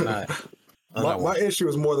 Like, I'm not. my issue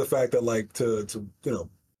is more the fact that, like, to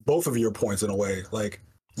both of your points in a way, like,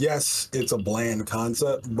 yes, it's a bland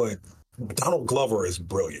concept, but Donald Glover is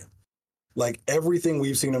brilliant. Like, everything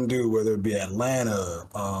we've seen him do, whether it be Atlanta,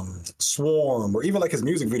 Swarm, or even like his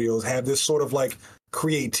music videos, have this sort of like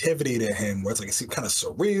creativity to him where it's like it's kind of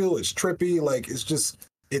surreal, it's trippy, like it's just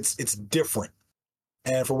it's different.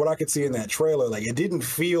 And for what I could see in that trailer, like, it didn't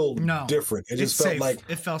feel different. It just felt safe. like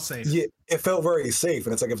it felt safe. Yeah, it felt very safe.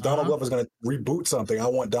 And it's like, if Donald Glover's going to reboot something, I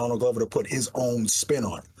want Donald Glover to put his own spin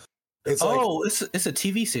on it. It's it's a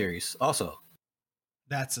TV series also.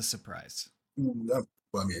 That's a surprise.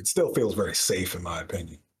 I mean, it still feels very safe in my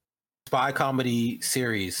opinion. Spy comedy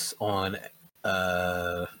series on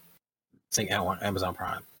I think Amazon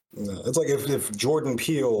Prime. It's like if Jordan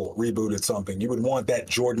Peele rebooted something, you would want that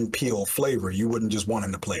Jordan Peele flavor. You wouldn't just want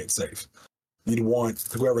him to play it safe. You'd want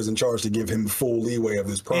whoever's in charge to give him full leeway of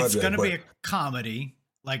this project. It's going to be a comedy,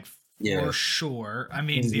 like, for sure. I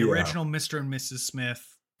mean, the original Mr. and Mrs.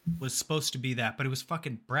 Smith was supposed to be that, but it was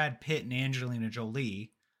fucking Brad Pitt and Angelina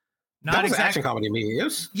Jolie. Not exactly action comedy. To me, it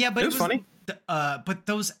was but it was funny. But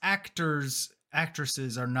those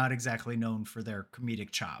actresses are not exactly known for their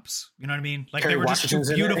comedic chops. You know what I mean? Like, they were just two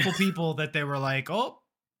beautiful people that they were like, oh,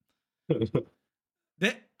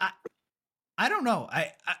 I don't know.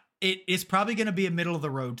 It is probably going to be a middle of the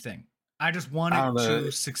road thing. I just want it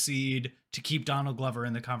to succeed to keep Donald Glover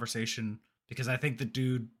in the conversation because I think the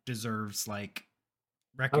dude deserves like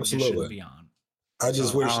recognition beyond. I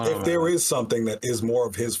just wish if there is something that is more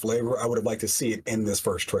of his flavor, I would have liked to see it in this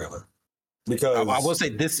first trailer. Because I will say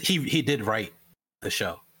this, he did write the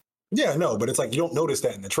show. Yeah, no, but it's like you don't notice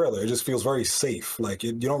that in the trailer. It just feels very safe. Like,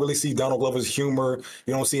 you don't really see Donald Glover's humor.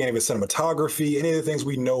 You don't see any of his cinematography. Any of the things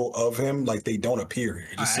we know of him, like, they don't appear here.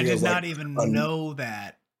 I did not even know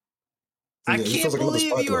that. I can't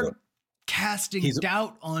believe you are casting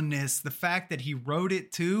doubt on this. The fact that he wrote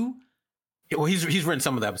it too. Well, he's written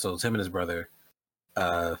some of the episodes. Him and his brother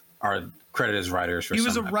are credited as writers for. He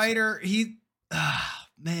was a writer.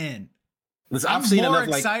 Man. I'm more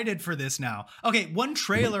excited for this now. Okay, one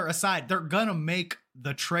trailer aside, they're gonna make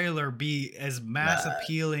the trailer be as mass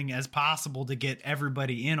appealing as possible to get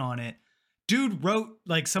everybody in on it. Dude wrote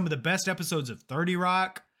like some of the best episodes of 30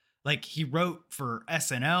 Rock. Like, he wrote for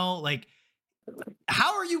SNL. Like,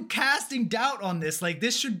 how are you casting doubt on this? Like,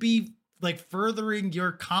 this should be like furthering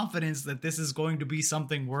your confidence that this is going to be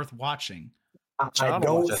something worth watching. I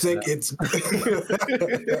don't think it's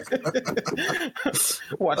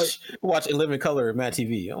watch In Living Color at Mad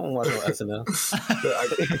TV. I don't watch no SNL.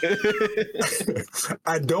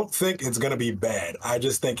 I don't think it's gonna be bad. I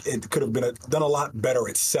just think it could have been done a lot better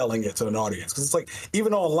at selling it to an audience. Because it's like,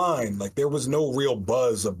 even online, like, there was no real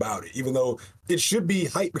buzz about it. Even though it should be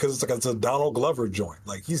hype because it's a Donald Glover joint.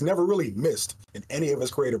 Like, he's never really missed in any of his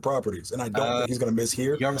creative properties, and I don't think he's gonna miss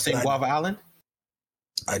here. You ever seen Guava Island?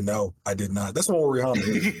 I know, I did not. That's one where Rihanna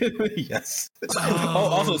is. Yes.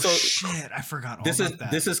 Also, shit, I forgot all about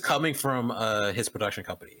that. This is coming from his production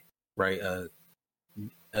company, right?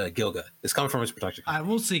 Gilga. It's coming from his production company.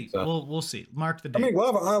 We'll see. So, we'll see. Mark the date. I mean,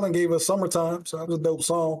 Guava Island gave us Summertime, so that was a dope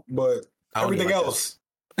song, but everything else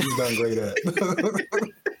he's done great at.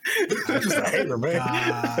 I'm just a hater, man.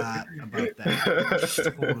 About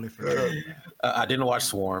that. Totally forgot about that. I didn't watch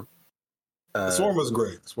Swarm. Swarm was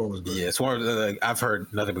great. Yeah, Swarm. I've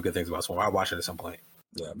heard nothing but good things about Swarm. I'll watch it at some point.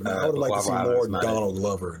 Yeah, but I would like to see more Donald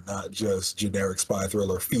Glover, not just generic spy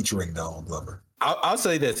thriller featuring Donald Glover. I'll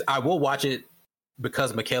say this: I will watch it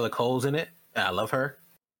because Michaela Cole's in it, and I love her.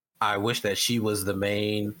 I wish that she was the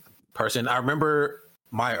main person. I remember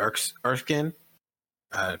Maya Erskine.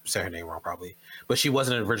 I say her name wrong probably, but she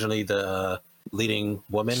wasn't originally the leading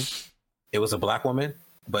woman. It was a black woman,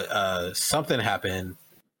 but something happened.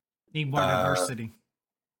 Need more diversity.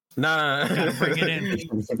 No. Gotta bring it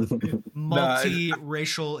in.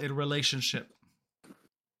 Multi-racial relationship.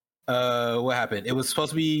 What happened? It was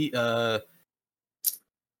supposed to be.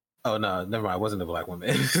 Oh no, never mind. It wasn't a black woman.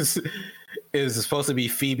 It was supposed to be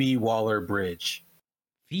Phoebe Waller-Bridge.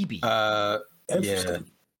 Phoebe. Yeah,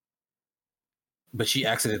 but she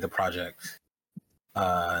exited the project.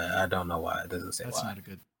 I don't know why. It doesn't say That's why.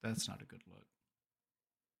 That's not a good look.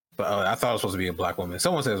 But I thought it was supposed to be a black woman.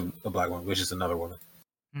 Someone says a black woman, which is another woman.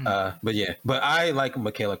 But yeah, but I like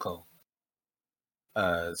Michaela Coel.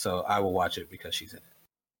 So I will watch it because she's in it.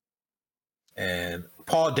 And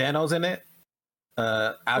Paul Dano's in it.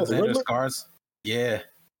 Alexander Skarsgård. Yeah.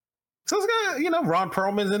 So it's got, Ron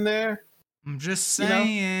Perlman's in there. I'm just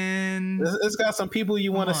saying. It's got some people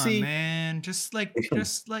you want to see. Man, just like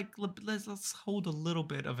let's hold a little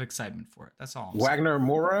bit of excitement for it. That's all. Wagner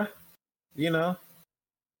Moura,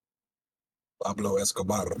 Pablo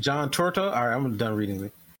Escobar. John Turturro. All right, I'm done reading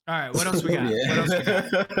it. All right, what else we got? What else we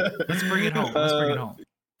got? Let's bring it home. All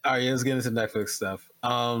right, let's get into Netflix stuff.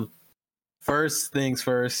 First things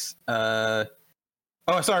first.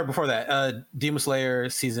 Sorry, before that, Demon Slayer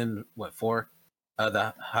season 4?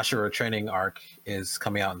 The Hashira training arc is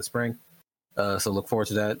coming out in the spring. So look forward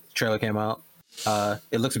to that. The trailer came out.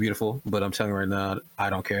 It looks beautiful, but I'm telling you right now, I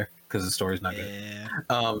don't care because the story's not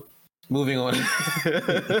good. Moving on.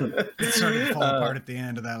 It started to fall apart at the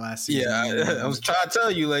end of that last season. Yeah, I was trying to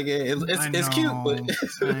tell you, like it's cute, but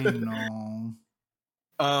I know.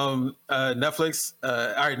 Netflix.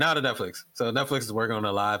 All right, now to Netflix. So Netflix is working on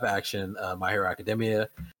a live action My Hero Academia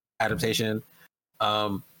adaptation.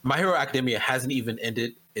 My Hero Academia hasn't even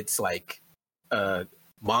ended its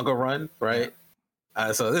manga run, right?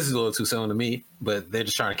 So this is a little too soon to me, but they're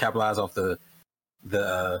just trying to capitalize off the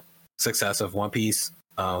success of One Piece.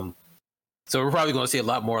 So we're probably going to see a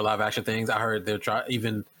lot more live action things. I heard they're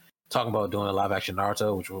even talking about doing a live action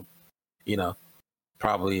Naruto, which will,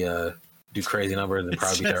 probably do crazy numbers and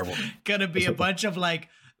probably be terrible. Gonna be a bunch of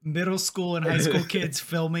middle school and high school kids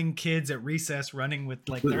filming kids at recess running with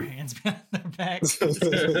their hands behind their backs.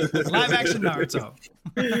 Live action Naruto.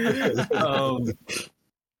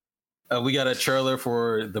 We got a trailer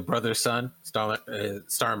for The Brother's Son,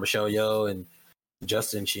 starring Michelle Yeoh and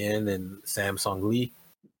Justin Chien and Sam Song Lee,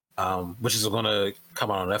 which is going to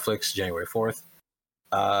come out on Netflix January 4th.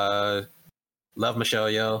 Love Michelle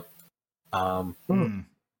Yeoh.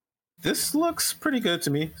 This looks pretty good to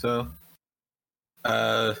me, so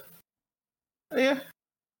yeah,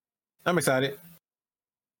 I'm excited.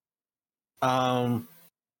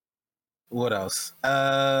 What else?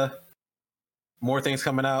 More things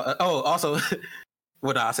coming out. Also,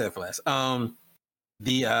 what I said for last.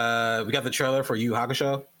 We got the trailer for Yu Yu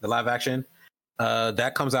Hakusho, the live action.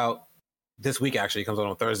 That comes out this week. Actually, it comes out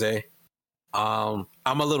on Thursday. I'm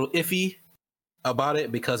a little iffy about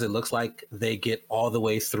it because it looks like they get all the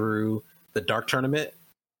way through the Dark Tournament.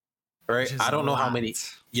 Right? I don't know how many.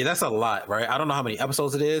 Yeah, that's a lot, right? I don't know how many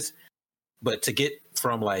episodes it is, but to get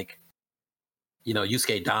from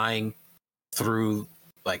Yusuke dying through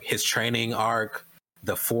his training arc,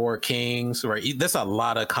 the Four Kings, right? That's a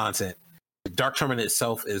lot of content. The Dark Tournament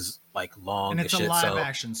itself is long, and it's a live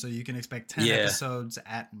action, so you can expect 10 episodes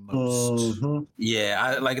at most.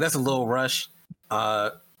 Yeah, that's a little rush,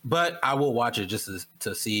 but I will watch it just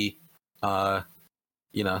to see. Let's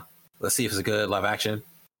see if it's a good live action.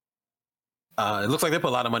 It looks like they put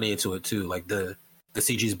a lot of money into it too. The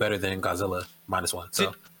CG is better than Godzilla -1.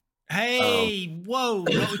 So. Whoa!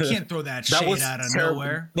 No, we can't throw that shade out of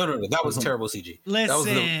nowhere. No, that was terrible CG.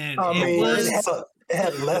 Listen, it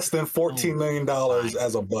had less than $14 million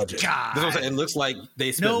as a budget. That's what I'm saying. It looks like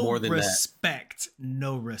they spent more than that.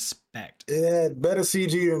 No respect. It had better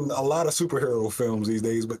CG than a lot of superhero films these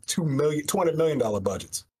days, but $200 million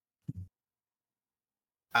budgets.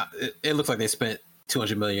 It looks like they spent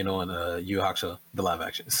 $200 million on Yu Yu Hakusho, the live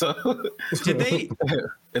action. So did they?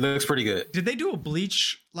 It looks pretty good. Did they do a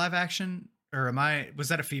Bleach live action, or was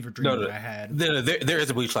that a fever dream that I had? There is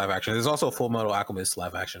a Bleach live action. There's also a Full Metal Alchemist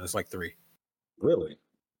live action. It's 3. Really?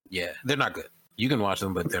 Yeah, they're not good. You can watch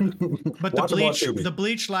them, but they're. But the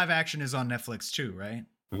Bleach live action is on Netflix too, right?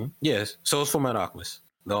 Mm-hmm. Yes. So it's Full Metal Alchemist.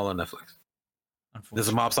 They're all on Netflix. There's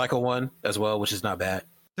a Mob Psycho one as well, which is not bad.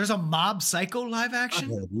 There's a Mob Psycho live action?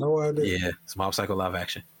 I had no idea. Yeah, it's Mob Psycho live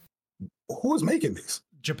action. Who is making this?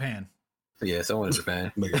 Japan. Yeah, someone in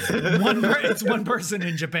Japan. It's one person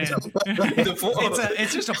in Japan.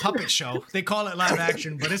 It's just a puppet show. They call it live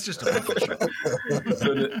action, but it's just a puppet show.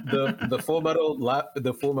 The Full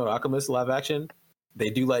Metal Alchemist live action, they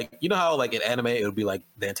do in anime it would be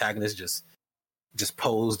the antagonist just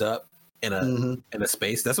posed up in a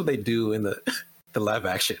space. That's what they do in the live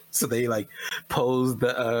action. So they like pose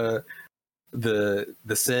the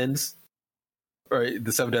sins, right?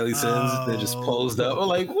 The 7 deadly sins. They're just posed up. I'm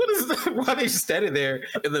like, what is that? Why are they just standing there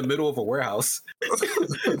in the middle of a warehouse,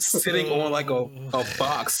 sitting on like a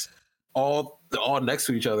box, all next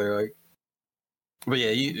to each other? Like, but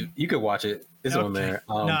yeah, you could watch it. It's on there.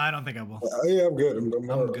 No, I don't think I will. Yeah, I'm good. I'm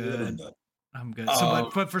good. I'm good.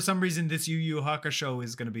 So, but for some reason, this Yu Yu Hakusho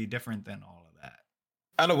is going to be different than all of that.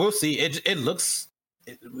 I know. We'll see. It looks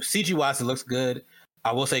CG wise, it looks good.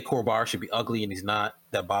 I will say Korbar should be ugly, and he's not.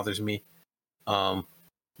 That bothers me.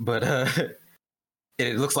 But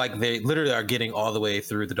it looks like they literally are getting all the way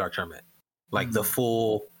through the Dark Tournament, like the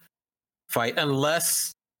full fight.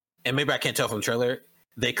 Unless, and maybe I can't tell from the trailer,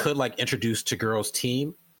 they could like introduce Taguro's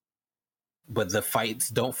team, but the fights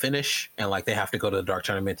don't finish, and like they have to go to the Dark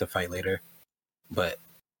Tournament to fight later. But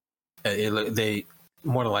they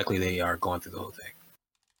more than likely they are going through the whole thing.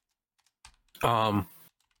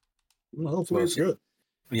 Hopefully it's good.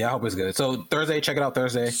 Yeah, I hope it's good. So Thursday, check it out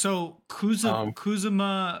Thursday. So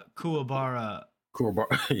Kuzuma Kuwabara.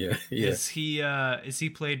 Yeah. Is he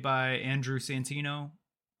played by Andrew Santino?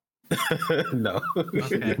 No.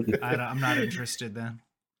 Okay, I'm not interested then.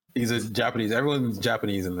 He's a Japanese. Everyone's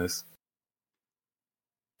Japanese in this.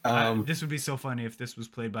 This would be so funny if this was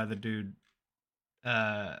played by the dude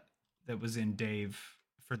that was in Dave.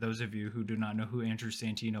 For those of you who do not know who Andrew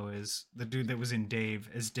Santino is, the dude that was in Dave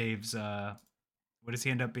as Dave's what does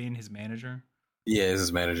he end up being? His manager? Yeah, he's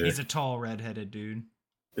his manager. He's a tall redheaded dude.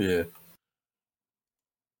 Yeah.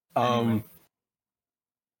 Anyway.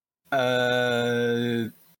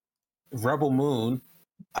 Rebel Moon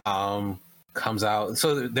comes out.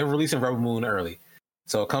 So they're releasing Rebel Moon early.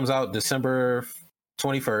 So it comes out December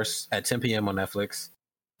 21st at 10 p.m. on Netflix.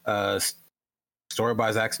 Story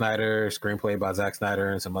by Zack Snyder, screenplay by Zack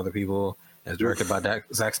Snyder and some other people. It's directed by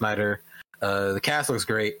Zack Snyder. The cast looks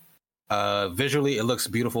great. Visually, it looks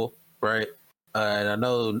beautiful, right? And I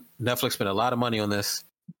know Netflix spent a lot of money on this.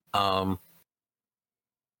 But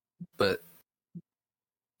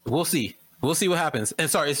we'll see. We'll see what happens. And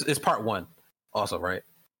sorry, it's part 1 also, right?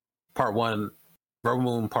 Part 1, Rebel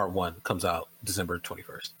Moon Part 1 comes out December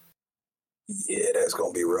 21st. Yeah, that's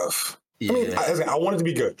going to be rough. Yeah. I mean, I want it to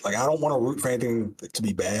be good. Like, I don't want to root for anything to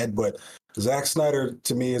be bad, but Zack Snyder,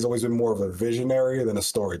 to me, has always been more of a visionary than a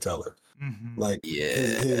storyteller. Mm-hmm. Like,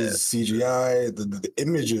 his CGI, the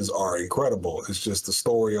images are incredible. It's just the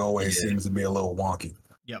story always seems to be a little wonky.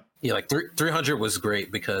 Yep. Yeah, like 300 was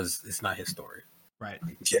great because it's not his story. Right.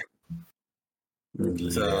 Yeah.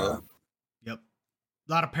 So, yep.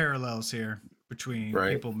 A lot of parallels here between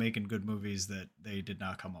people making good movies that they did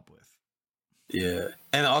not come up with. Yeah.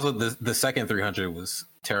 And also the second 300 was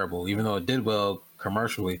terrible, even though it did well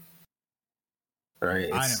commercially. Right.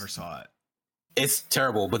 I never saw it. It's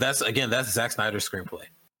terrible, but that's Zack Snyder's screenplay.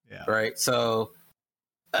 Yeah. Right. So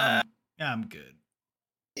yeah, I'm good.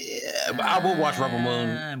 Yeah, but I will watch Rebel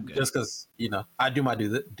Moon just because, I do my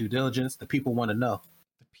due diligence. The people want to know.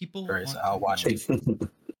 The people right, so I'll watch it.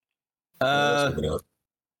 But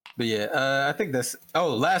yeah, I think that's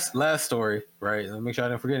last story, right? Let me make sure I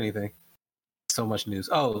didn't forget anything. So much news.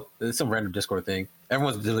 Oh, it's some random Discord thing.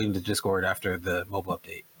 Everyone's deleting the Discord after the mobile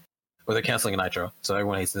update. Or they're canceling Nitro. So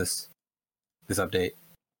everyone hates this update.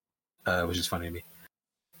 Which is funny to me.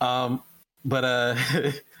 But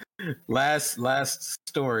last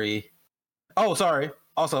story. Oh, sorry.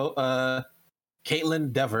 Also,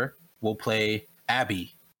 Caitlin Dever will play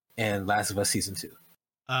Abby in Last of Us Season 2.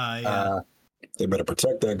 Yeah. They better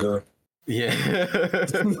protect that girl. Yeah.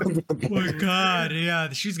 Oh my God, yeah.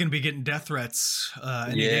 She's going to be getting death threats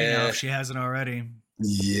any day now if she hasn't already.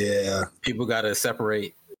 Yeah. People got to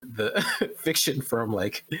separate the fiction from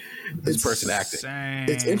this person acting.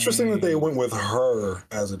 It's interesting that they went with her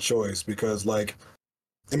as a choice because,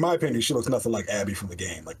 in my opinion, she looks nothing like Abby from the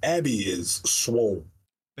game. Like, Abby is swole.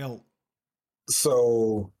 Built.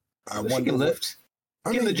 So I wonder. She can lift.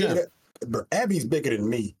 Get in the gym. But Abby's bigger than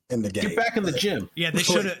me in the game. Get back in the gym. Yeah, they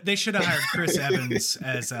should have hired Chris Evans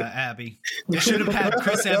as Abby. They should have had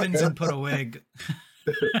Chris Evans and put a wig.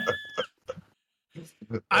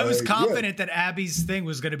 I was confident that Abby's thing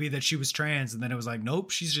was going to be that she was trans, and then it was like,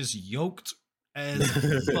 nope, she's just yoked as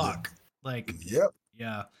fuck. Yep.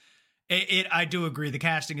 Yeah. I do agree. The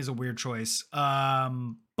casting is a weird choice.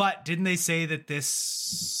 But didn't they say that this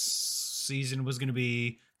season was going to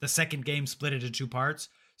be the second game split into 2 parts?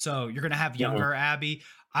 So you're going to have younger Abby.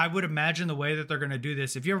 I would imagine the way that they're going to do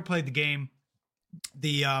this, if you ever played the game,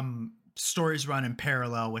 the stories run in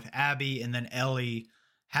parallel with Abby and then Ellie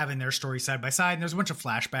having their story side by side. And there's a bunch of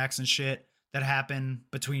flashbacks and shit that happen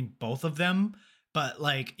between both of them. but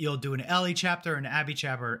like you'll do an Ellie chapter, an Abby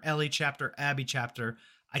chapter, Ellie chapter, Abby chapter.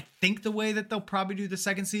 I think the way that they'll probably do the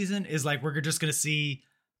second season is like we're just going to see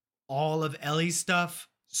all of Ellie's stuff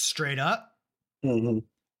straight up, and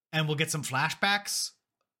we'll get some flashbacks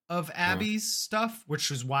of Abby's stuff, which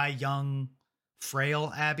is why young,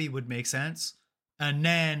 frail Abby would make sense. And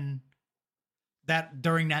then that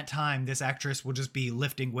during that time, this actress will just be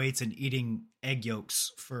lifting weights and eating egg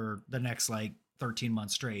yolks for the next like 13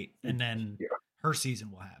 months straight, and then her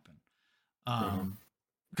season will happen.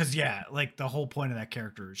 Because like the whole point of that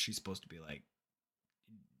character is she's supposed to be like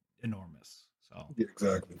enormous. So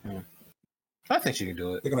exactly. I think she can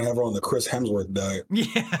do it. They're gonna have her on the Chris Hemsworth diet.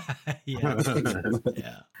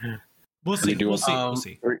 Yeah. We'll see. We'll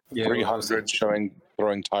see. 300 showing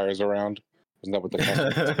throwing tires around. Isn't that what the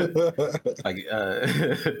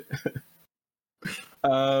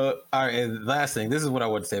all right, and last thing. This is what I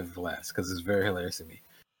would say for last because it's very hilarious to me.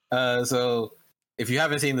 So if you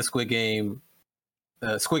haven't seen the Squid Game,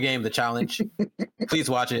 the challenge, please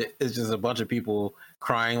watch it. It's just a bunch of people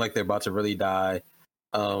crying like they're about to really die,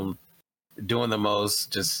 doing the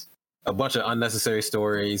most, just a bunch of unnecessary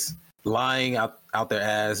stories, lying out their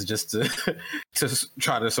ass just to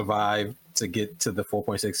try to survive to get to the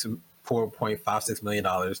 $4.56 million.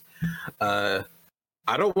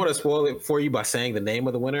 I don't want to spoil it for you by saying the name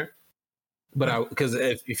of the winner, but because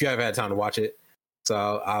if you haven't had time to watch it,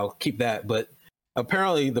 so I'll keep that. But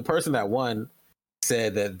apparently, the person that won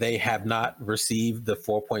said that they have not received the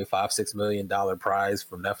 $4.56 million prize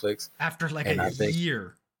from Netflix after like a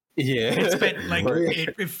year. Yeah, it's been like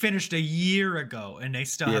it finished a year ago, and they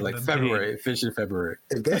still haven't been February. paid. It finished in February.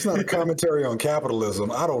 If that's not a commentary on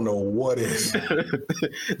capitalism, I don't know what is.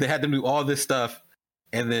 They had them do all this stuff,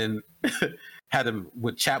 and then had them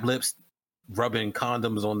with chapped lips, rubbing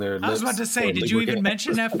condoms on their lips. I was about to say, did you even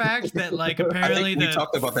mention that fact that like apparently we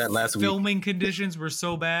talked about that last week. Filming conditions were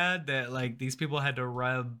so bad that like these people had to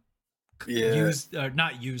rub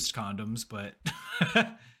not used condoms, but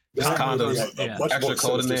just condoms, extra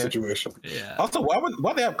cold in there. Situation. Yeah. Also,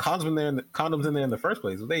 why they have condoms in there in the first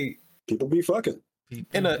place? People be fucking.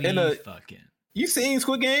 Fucking. You seen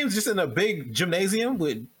Squid Games just in a big gymnasium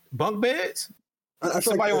with bunk beds?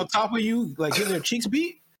 Somebody on top of you, like getting their cheeks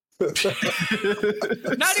beat. Not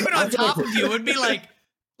even on top of you. It would be like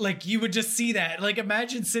you would just see that. Like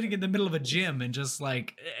imagine sitting in the middle of a gym and just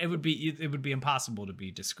like it would be impossible to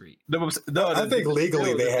be discreet. I think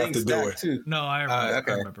legally they have to do it too. No, I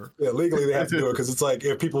remember. Yeah, legally they have to do it because it's like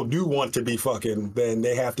if people do want to be fucking, then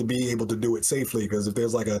they have to be able to do it safely. Because if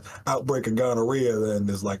there's like a outbreak of gonorrhea, then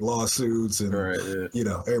there's like lawsuits and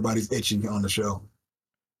everybody's itching on the show.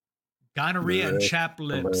 Gonorrhea and chapped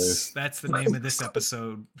lips. That's the name of this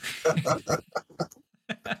episode. But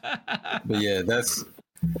yeah, that's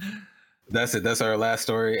it. That's our last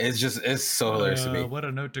story. It's so hilarious to me. What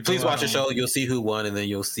a note to Please watch the show. You'll see who won, and then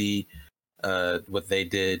you'll see what they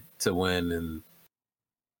did to win,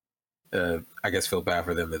 and I guess feel bad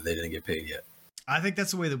for them that they didn't get paid yet. I think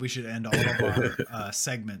that's the way that we should end all of our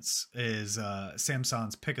segments is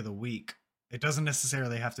Samson's pick of the week. It doesn't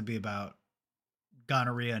necessarily have to be about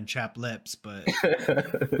gonorrhea and chapped lips, but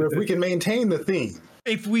if we can maintain the theme,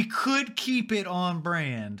 if we could keep it on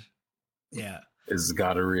brand, it's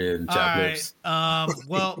gonorrhea and chapped lips.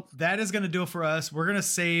 Well, that is going to do it for us. We're going to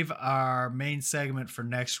save our main segment for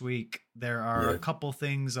next week. There are a couple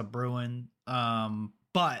things a brewing,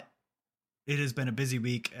 but it has been a busy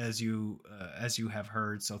week as you have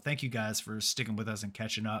heard. So thank you guys for sticking with us and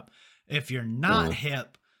catching up. If you're not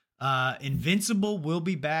hip, Invincible will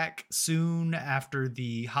be back soon after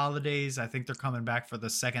the holidays. I think they're coming back for the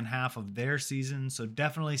second half of their season, so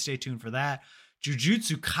definitely stay tuned for that.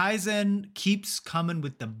 Jujutsu Kaisen keeps coming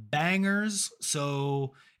with the bangers,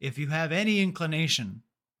 so if you have any inclination,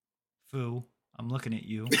 Fu, I'm looking at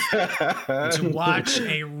you, to watch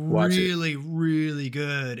a really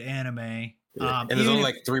good anime. And there's only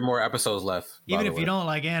like 3 more episodes left. Even if you don't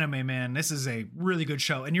like anime, man, this is a really good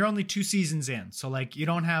show. And you're only 2 seasons in. So like you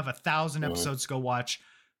don't have 1,000 episodes to go watch.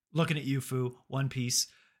 Looking at you, Fu, One Piece.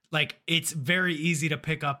 Like it's very easy to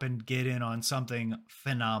pick up and get in on something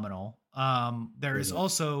phenomenal. There is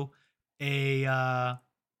also a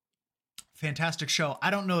fantastic show.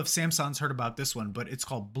 I don't know if Samson's heard about this one, but it's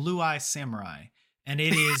called Blue Eye Samurai. And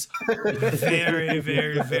it is very, very,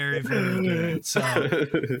 very, very good.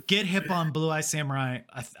 So get hip on Blue Eye Samurai.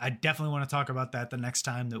 I definitely want to talk about that the next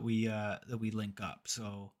time that we link up.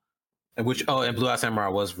 So, and Blue Eye Samurai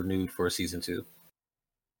was renewed for season 2.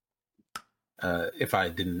 If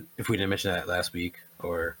we didn't mention that last week,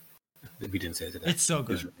 or if we didn't say it today, it's so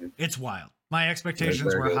good. It's wild. My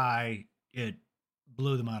expectations were high.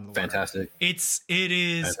 blew them out of the water. Fantastic. It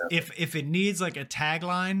is Fantastic. if it needs like a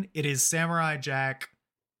tagline, it is Samurai Jack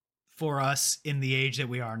for us in the age that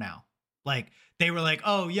we are now. Like they were like,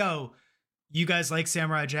 oh, yo, you guys like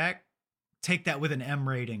Samurai Jack? Take that with an M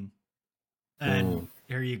rating. And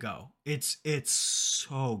there you go. It's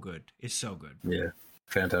so good. It's so good. Yeah.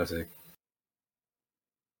 Fantastic.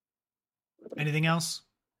 Anything else?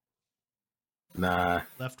 Nah.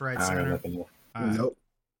 Left, right, I don't have center. nothing more. All right. Nope.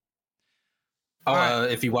 Oh, All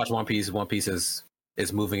right. if you watch One Piece is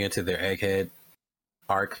moving into their Egghead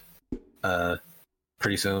arc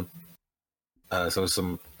pretty soon. So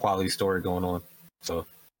some quality story going on. So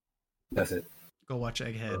that's it. Go watch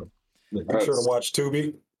Egghead. Make sure to watch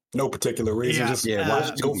Tubi. No particular reason. Yeah. Just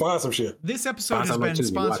watch go Tubi. find some shit. This episode Find has something been on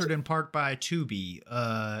Tubi, watch sponsored it. in part by Tubi.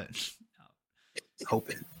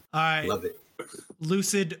 Hoping. All right. Love it.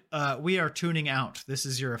 Lucid, we are tuning out. This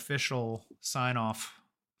is your official sign off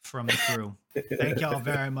from the crew. Thank y'all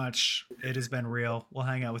very much. It has been real. We'll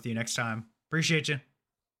hang out with you next time. Appreciate you.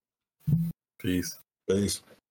 Peace. Peace.